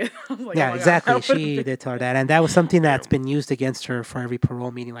baby. Like, yeah, exactly. She did tell her that. And that was something that's been used against her for every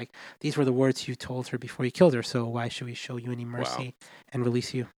parole meeting. Like, these were the words you told her before you killed her. So why should we show you any mercy and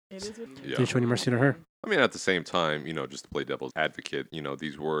release you? Didn't show any mercy to her. I mean, at the same time, just to play devil's advocate,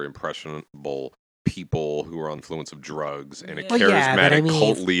 these were impressionable people who are on influence of drugs and a charismatic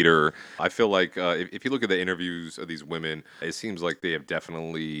cult leader. I feel like if you look at the interviews of these women, it seems like they have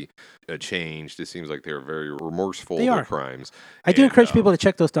definitely changed. It seems like they're very remorseful of their crimes. I do encourage people to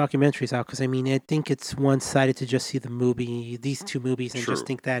check those documentaries out because, I mean, I think it's one-sided to just see these two movies and just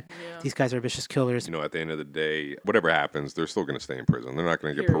think that these guys are vicious killers. At the end of the day, whatever happens, they're still going to stay in prison. They're not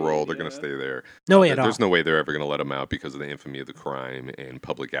going to get parole. They're going to stay there. No way at all. There's no way they're ever going to let them out because of the infamy of the crime and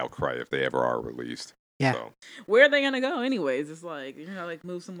public outcry if they ever are released. Yeah. So. Where are they going to go anyways? It's like, like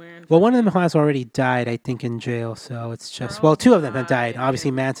move somewhere. Well, one of them has already died, I think, in jail. So it's just, two of them have died.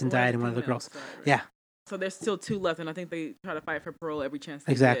 Obviously, Manson died and one of the girls. Yeah. So there's still two left, and I think they try to fight for parole every chance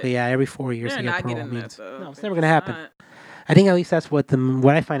they Exactly, get. Yeah. Every 4 years They're they get not parole. getting that, though. No, it's never going to happen. I think at least that's what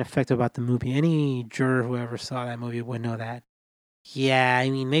I find effective about the movie. Any juror who ever saw that movie would know that. Yeah, I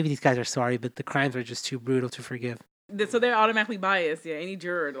mean, maybe these guys are sorry, but the crimes are just too brutal to forgive. So they're automatically biased. Yeah, any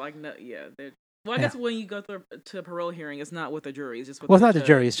juror, like, no, yeah, they're... Well, I guess when you go to a parole hearing, it's not with the jury. It's just with it's not the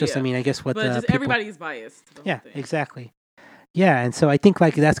jury. It's just, I mean, I guess everybody's biased. Exactly. Yeah, and so I think,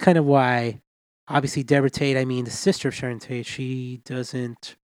 like, that's kind of why, obviously, Deborah Tate, I mean, the sister of Sharon Tate, she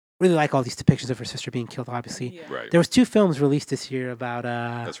doesn't really like all these depictions of her sister being killed, obviously. Yeah. Right. There was 2 films released this year about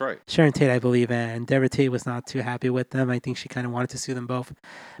that's right. Sharon Tate, I believe, and Deborah Tate was not too happy with them. I think she kind of wanted to sue them both.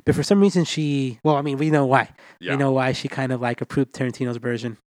 But for some reason, we know why. Yeah. We know why she kind of, like, approved Tarantino's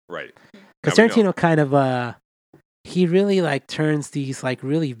version. Right. Because Tarantino kind of, he really, like, turns these, like,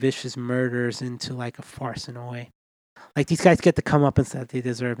 really vicious murders into, like, a farce in a way. Like, these guys get the comeuppance that they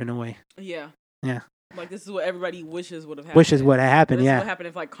deserve in a way. Yeah. Yeah. Like, this is what everybody wishes would have happened. Wishes would have happened, this yeah. This would happen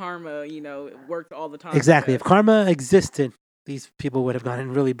if, like, karma, worked all the time. Exactly. If karma existed, these people would have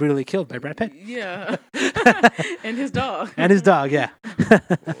gotten really brutally killed by Brad Pitt. Yeah. And his dog. Yeah.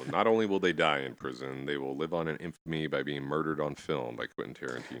 Well, not only will they die in prison, they will live on in infamy by being murdered on film by Quentin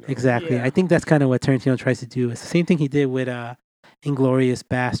Tarantino. Exactly. Yeah. I think that's kind of what Tarantino tries to do. It's the same thing he did with Inglourious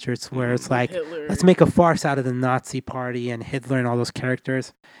Bastards, where it's like, Hitler. Let's make a farce out of the Nazi party and Hitler and all those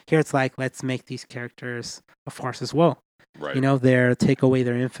characters. Here it's like, let's make these characters a farce as well. Right. Take away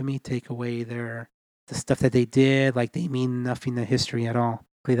their infamy, take away the stuff that they did, like they mean nothing to history at all.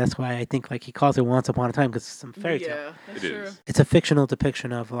 That's why I think, like, he calls it Once Upon a Time, because it's some fairy tale. Yeah, that's true. It's a fictional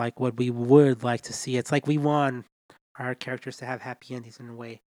depiction of, like, what we would like to see. It's like we want our characters to have happy endings in a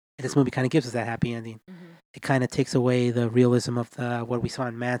way. And this movie kind of gives us that happy ending. Mm-hmm. It kind of takes away the realism of what we saw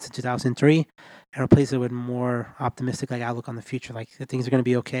in Manson 2003 and replaces it with more optimistic, like, outlook on the future. Like, things are going to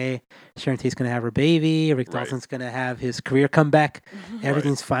be okay. Sharon Tate's going to have her baby. Rick Dalton's going to have his career come back.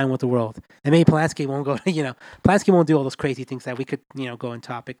 Everything's fine with the world. And maybe Polanski won't go, Polanski won't do all those crazy things that we could, go in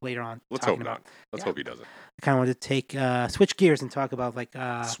topic later on. Let's hope not. Let's hope he doesn't. I kind of wanted to switch gears and talk about, like...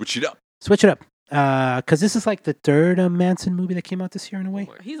 Switch it up. Switch it up. Because this is like the third Manson movie that came out this year in a way.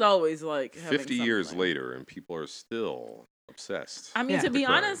 He's always like 50 years later, and people are still obsessed. I mean, to be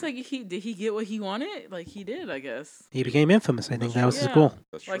honest, like did he get what he wanted? Like he did, I guess. He became infamous. I think that was his goal.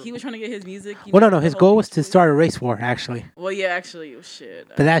 Like he was trying to get his music. No. His goal was to start a race war, actually. Well, yeah, actually, shit.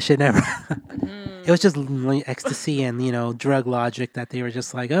 But that shit never. It was just ecstasy and drug logic that they were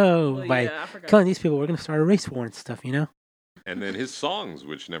just like, by killing these people, we're gonna start a race war and stuff, And then his songs,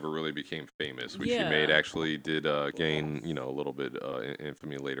 which never really became famous, which he made, actually did gain, a little bit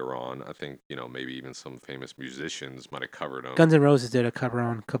infamy later on. I think, maybe even some famous musicians might have covered them. Guns N' Roses did a cover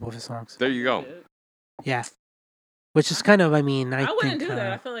on a couple of his songs. There you go. Yeah. Which is kind of, I wouldn't do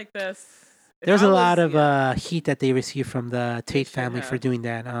that. I feel like that's... There's a lot of heat that they received from the Tate family for doing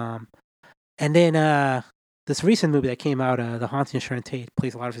that. And then this recent movie that came out, The Haunting of Sharon Tate,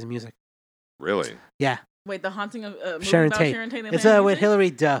 plays a lot of his music. Really? Yeah. Wait, The Haunting of Sharon Tate. It's with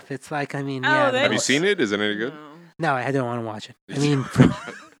Hilary Duff. It's like, Have you seen it? Is it any good? No, I don't want to watch it.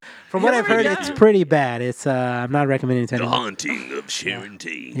 From what I've heard, it's pretty bad. It's I'm not recommending it to anyone. The Haunting of Sharon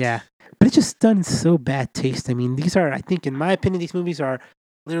Tate. Yeah. But it's just done in so bad taste. These are, I think, in my opinion, these movies are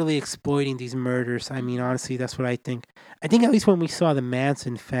literally exploiting these murders. Honestly, that's what I think. I think at least when we saw the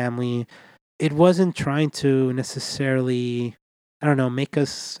Manson family, it wasn't trying to necessarily, I don't know, make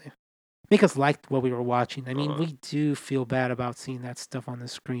us like what we were watching. We do feel bad about seeing that stuff on the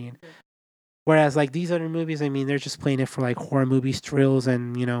screen. Whereas, like, these other movies, they're just playing it for, like, horror movies, thrills,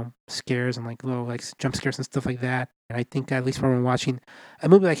 and, scares and, like, little, like, jump scares and stuff like that. And I think at least when we're watching a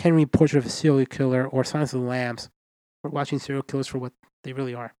movie like Henry, Portrait of a Serial Killer, or Silence of the Lambs, we're watching serial killers for what they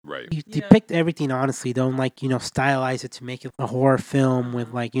really are. Right. You depict everything honestly. Don't, like, stylize it to make it a horror film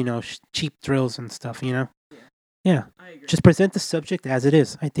with, like, cheap thrills and stuff, Yeah. I agree. Just present the subject as it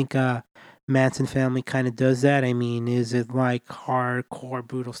is. I think Manson family kind of does that. Is it like hardcore,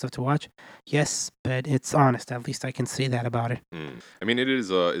 brutal stuff to watch? Yes, but it's honest. At least I can say that about it. It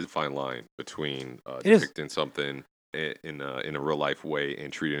is a fine line between depicting something in a real life way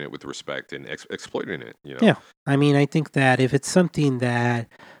and treating it with respect and exploiting it. Yeah, I think that if it's something that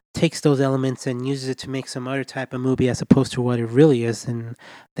takes those elements and uses it to make some other type of movie as opposed to what it really is, and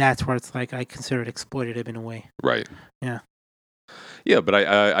that's where it's like I consider it exploitative in a way. Right. Yeah. Yeah, but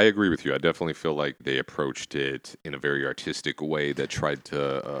I agree with you. I definitely feel like they approached it in a very artistic way that tried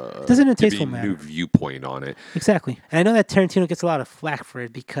to give a new viewpoint on it. Exactly. And I know that Tarantino gets a lot of flack for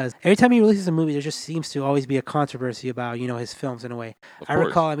it because every time he releases a movie, there just seems to always be a controversy about, his films in a way. I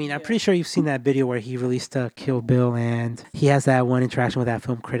recall, I'm pretty sure you've seen that video where he released Kill Bill and he has that one interaction with that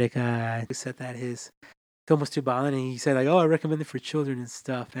film critic who said that his film was too violent and he said, like, I recommend it for children and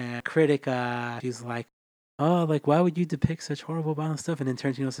stuff. And critic, she's like, oh, like, why would you depict such horrible, violent stuff? And then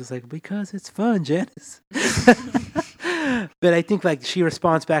Tarantino says, like, because it's fun, Janice. But I think, like, she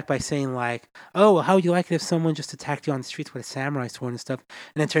responds back by saying, like, oh, well, how would you like it if someone just attacked you on the streets with a samurai sword and stuff?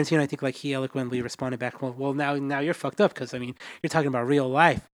 And then Tarantino, I think, like, he eloquently responded back, well, now you're fucked up because, you're talking about real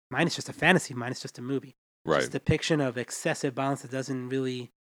life. Mine is just a fantasy. Mine is just a movie. Right. Just a depiction of excessive violence that doesn't really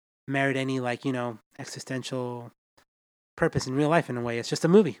merit any, like, existential purpose in real life in a way. It's just a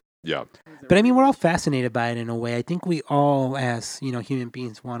movie. Yeah. But we're all fascinated by it in a way. I think we all, as, human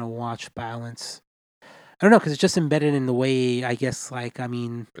beings, want to watch violence. I don't know, because it's just embedded in the way, I guess, like,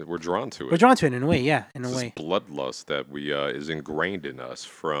 we're drawn to it. We're drawn to it in a way, yeah, in a way. Bloodlust that we is ingrained in us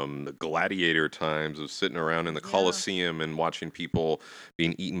from the gladiator times of sitting around in the Colosseum and watching people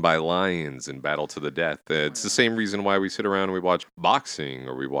being eaten by lions and battle to the death. It's the same reason why we sit around and we watch boxing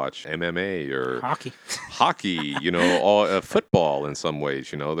or we watch MMA or hockey, all football in some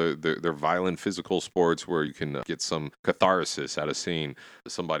ways. They're violent physical sports where you can get some catharsis out of seeing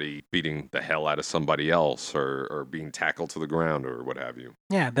somebody beating the hell out of somebody else. Or being tackled to the ground or what have you.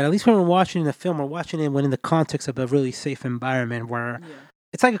 Yeah, but at least when we're watching the film, we're watching it when in the context of a really safe environment where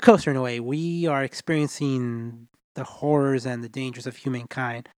it's like a coaster in a way. We are experiencing the horrors and the dangers of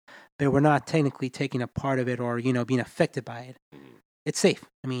humankind, but we're not technically taking a part of it or, being affected by it. It's safe.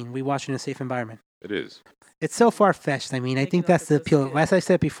 We watch it in a safe environment. It is. It's so far-fetched. I think that's the appeal. As I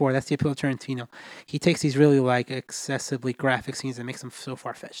said before, that's the appeal of Tarantino. He takes these really, like, excessively graphic scenes and makes them so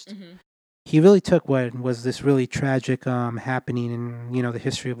far-fetched. Mm-hmm. He really took what was this really tragic happening in, the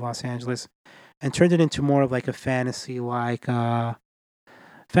history of Los Angeles and turned it into more of like a fantasy-like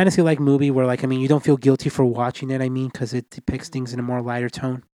movie where, like, you don't feel guilty for watching it, because it depicts things in a more lighter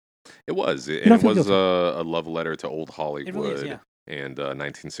tone. It was. It was a love letter to old Hollywood. It really is, yeah. And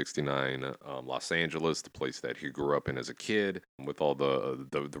 1969, Los Angeles, the place that he grew up in as a kid, with all the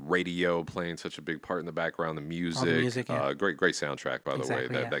radio playing such a big part in the background, the music. Yeah. Great soundtrack, by the way.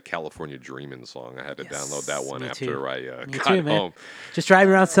 That California Dreamin' song, I had to download that one after I got home. Just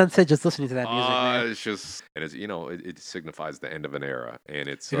driving around Sunset, just listening to that music. Man. It's just, and it's it signifies the end of an era, and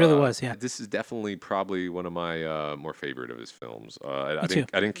it really was. Yeah, this is definitely probably one of my more favorite of his films. I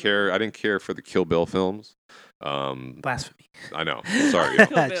didn't care for the Kill Bill films. Blasphemy. I know. Sorry.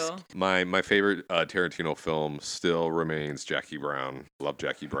 My favorite Tarantino film still remains Jackie Brown. Love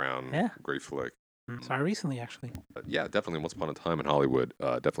Jackie Brown. Yeah. Great flick. Saw it recently, actually. Yeah, definitely. Once Upon a Time in Hollywood.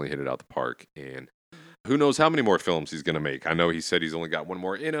 Definitely hit it out the park. And Who knows how many more films he's going to make? I know he said he's only got one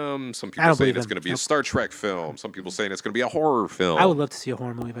more in him. Some people saying it's going to be a Star Trek film. Some people saying it's going to be a horror film. I would love to see a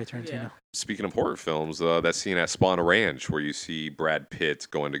horror movie by Tarantino. Yeah. Speaking of horror films, that scene at Spahn Ranch where you see Brad Pitt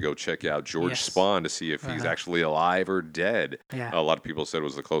going to go check out George Spahn to see if he's actually alive or dead. Yeah. A lot of people said it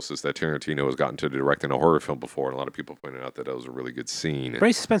was the closest that Tarantino has gotten to directing a horror film before, and a lot of people pointed out that it was a really good scene.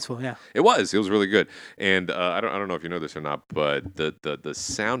 Very suspenseful, yeah. It was really good. And I don't know if you know this or not, but the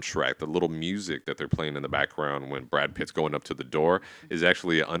soundtrack, the little music that they're playing in the background when Brad Pitt's going up to the door is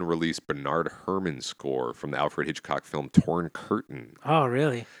actually an unreleased Bernard Herrmann score from the Alfred Hitchcock film Torn Curtain. Oh,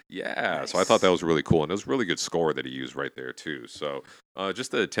 really? Yeah. Nice. So I thought that was really cool. And it was a really good score that he used right there, too. So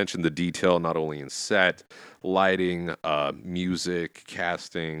just the attention to detail, not only in set, lighting, music,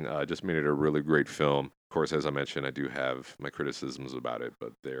 casting, just made it a really great film. Of course, as I mentioned, I do have my criticisms about it,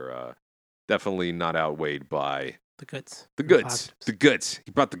 but they're definitely not outweighed by the goods. The goods. The goods.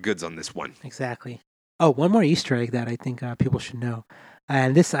 He brought the goods on this one. Exactly. Oh, one more Easter egg that I think people should know.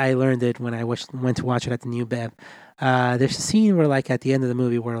 And this, I learned it when I went to watch it at the New Bev. There's a scene where, like, at the end of the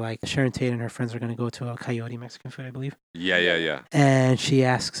movie where, like, Sharon Tate and her friends are going to go to a Coyote Mexican food, I believe. Yeah. And she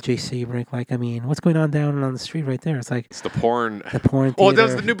asks J.C. Brick, like, I mean, what's going on down on the street right there? It's like... It's the porn theater. Oh,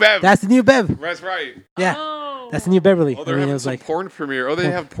 that's the New Bev. That's the New Bev. That's right. Yeah. Oh. That's the New Beverly. Oh, they're having some porn premiere. Oh, they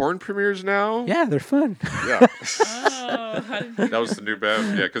have porn premieres now? Yeah, they're fun. Yeah. That was the New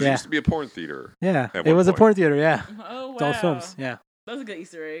Bev. Yeah, because it used to be a porn theater. Yeah, it was a porn theater, yeah. Oh, wow. Adult films, yeah. That was a good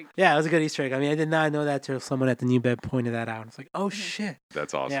Easter egg. Yeah, it was a good Easter egg. I mean, I did not know that until someone at the New Bev pointed that out. It's like, oh, shit.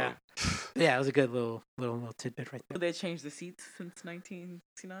 That's awesome. Yeah, it was a good little tidbit right there. They changed the seats since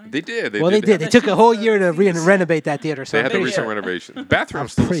 1969? They did. They did. It took a whole year to renovate that theater. So they had the recent renovation.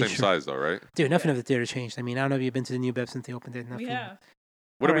 Bathroom's still the same size, though, right? Dude, nothing of the theater changed. I mean, I don't know if you've been to the New Bev since they opened it. We have.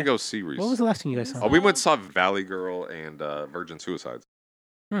 What did we go see, Reese? What was the last thing you guys saw? Oh, we went and saw Valley Girl and Virgin Suicides.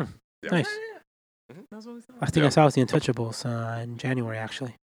 Yeah. Nice. That's what we saw. I think I saw was The Untouchables in January,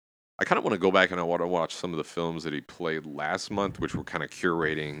 actually. I kind of want to go back and I want to watch some of the films that he played last month, which were kind of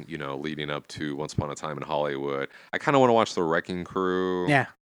curating, leading up to Once Upon a Time in Hollywood. I kind of want to watch The Wrecking Crew. Yeah.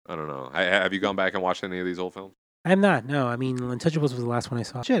 I don't know. Have you gone back and watched any of these old films? I have not, no. I mean, Untouchables was the last one I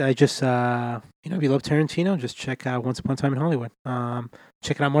saw. Shit, I just, if you love Tarantino, just check out Once Upon a Time in Hollywood.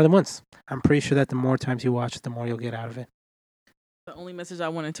 Check it out more than once. I'm pretty sure that the more times you watch it, the more you'll get out of it. The only message I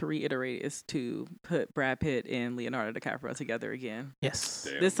wanted to reiterate is to put Brad Pitt and Leonardo DiCaprio together again. Yes.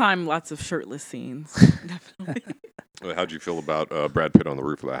 Damn. This time, lots of shirtless scenes. Definitely. How'd you feel about Brad Pitt on the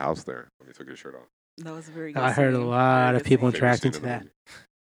roof of the house there when he took his shirt off? That was a very good I heard a lot of people interacting to that.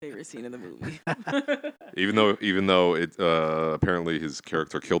 Favorite scene in the movie. Even though it apparently his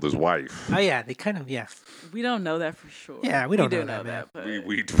character killed his wife. Oh yeah, they kind of We don't know that for sure. Yeah, we don't do know that, but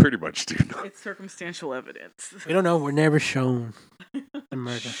we pretty much do know. It's circumstantial evidence. We don't know. We're never shown the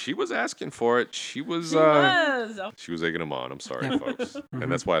murder. She was asking for it. She was egging him on. I'm sorry, folks.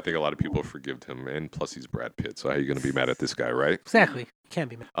 And that's why I think a lot of people forgive him. And plus, he's Brad Pitt. So how are you going to be mad at this guy, right? Exactly. Can't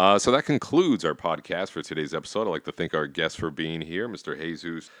be mad. So that concludes our podcast for today's episode. I'd like to thank our guest for being here, Mr.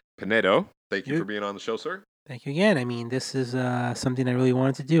 Jesus Pinedo. Thank you for being on the show, sir. Thank you again. I mean, this is something I really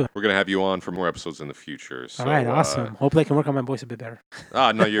wanted to do. We're going to have you on for more episodes in the future. So, all right, awesome. Hopefully I can work on my voice a bit better.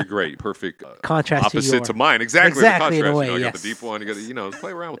 No, you're great. Perfect. Contrast opposite to mine. Exactly in a way, I got the deep one. You got to,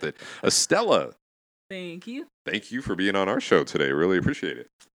 play around with it. Estella. Thank you. Thank you for being on our show today. Really appreciate it.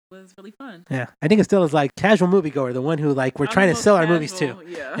 It was really fun. Yeah, I think Estella's like casual moviegoer, the one who we're trying to sell our movies to.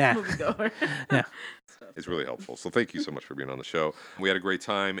 Yeah. Moviegoer. Yeah. It's really helpful. So thank you so much for being on the show. We had a great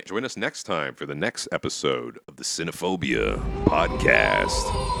time. Join us next time for the next episode of the Cinephobia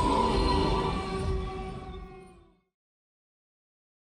podcast.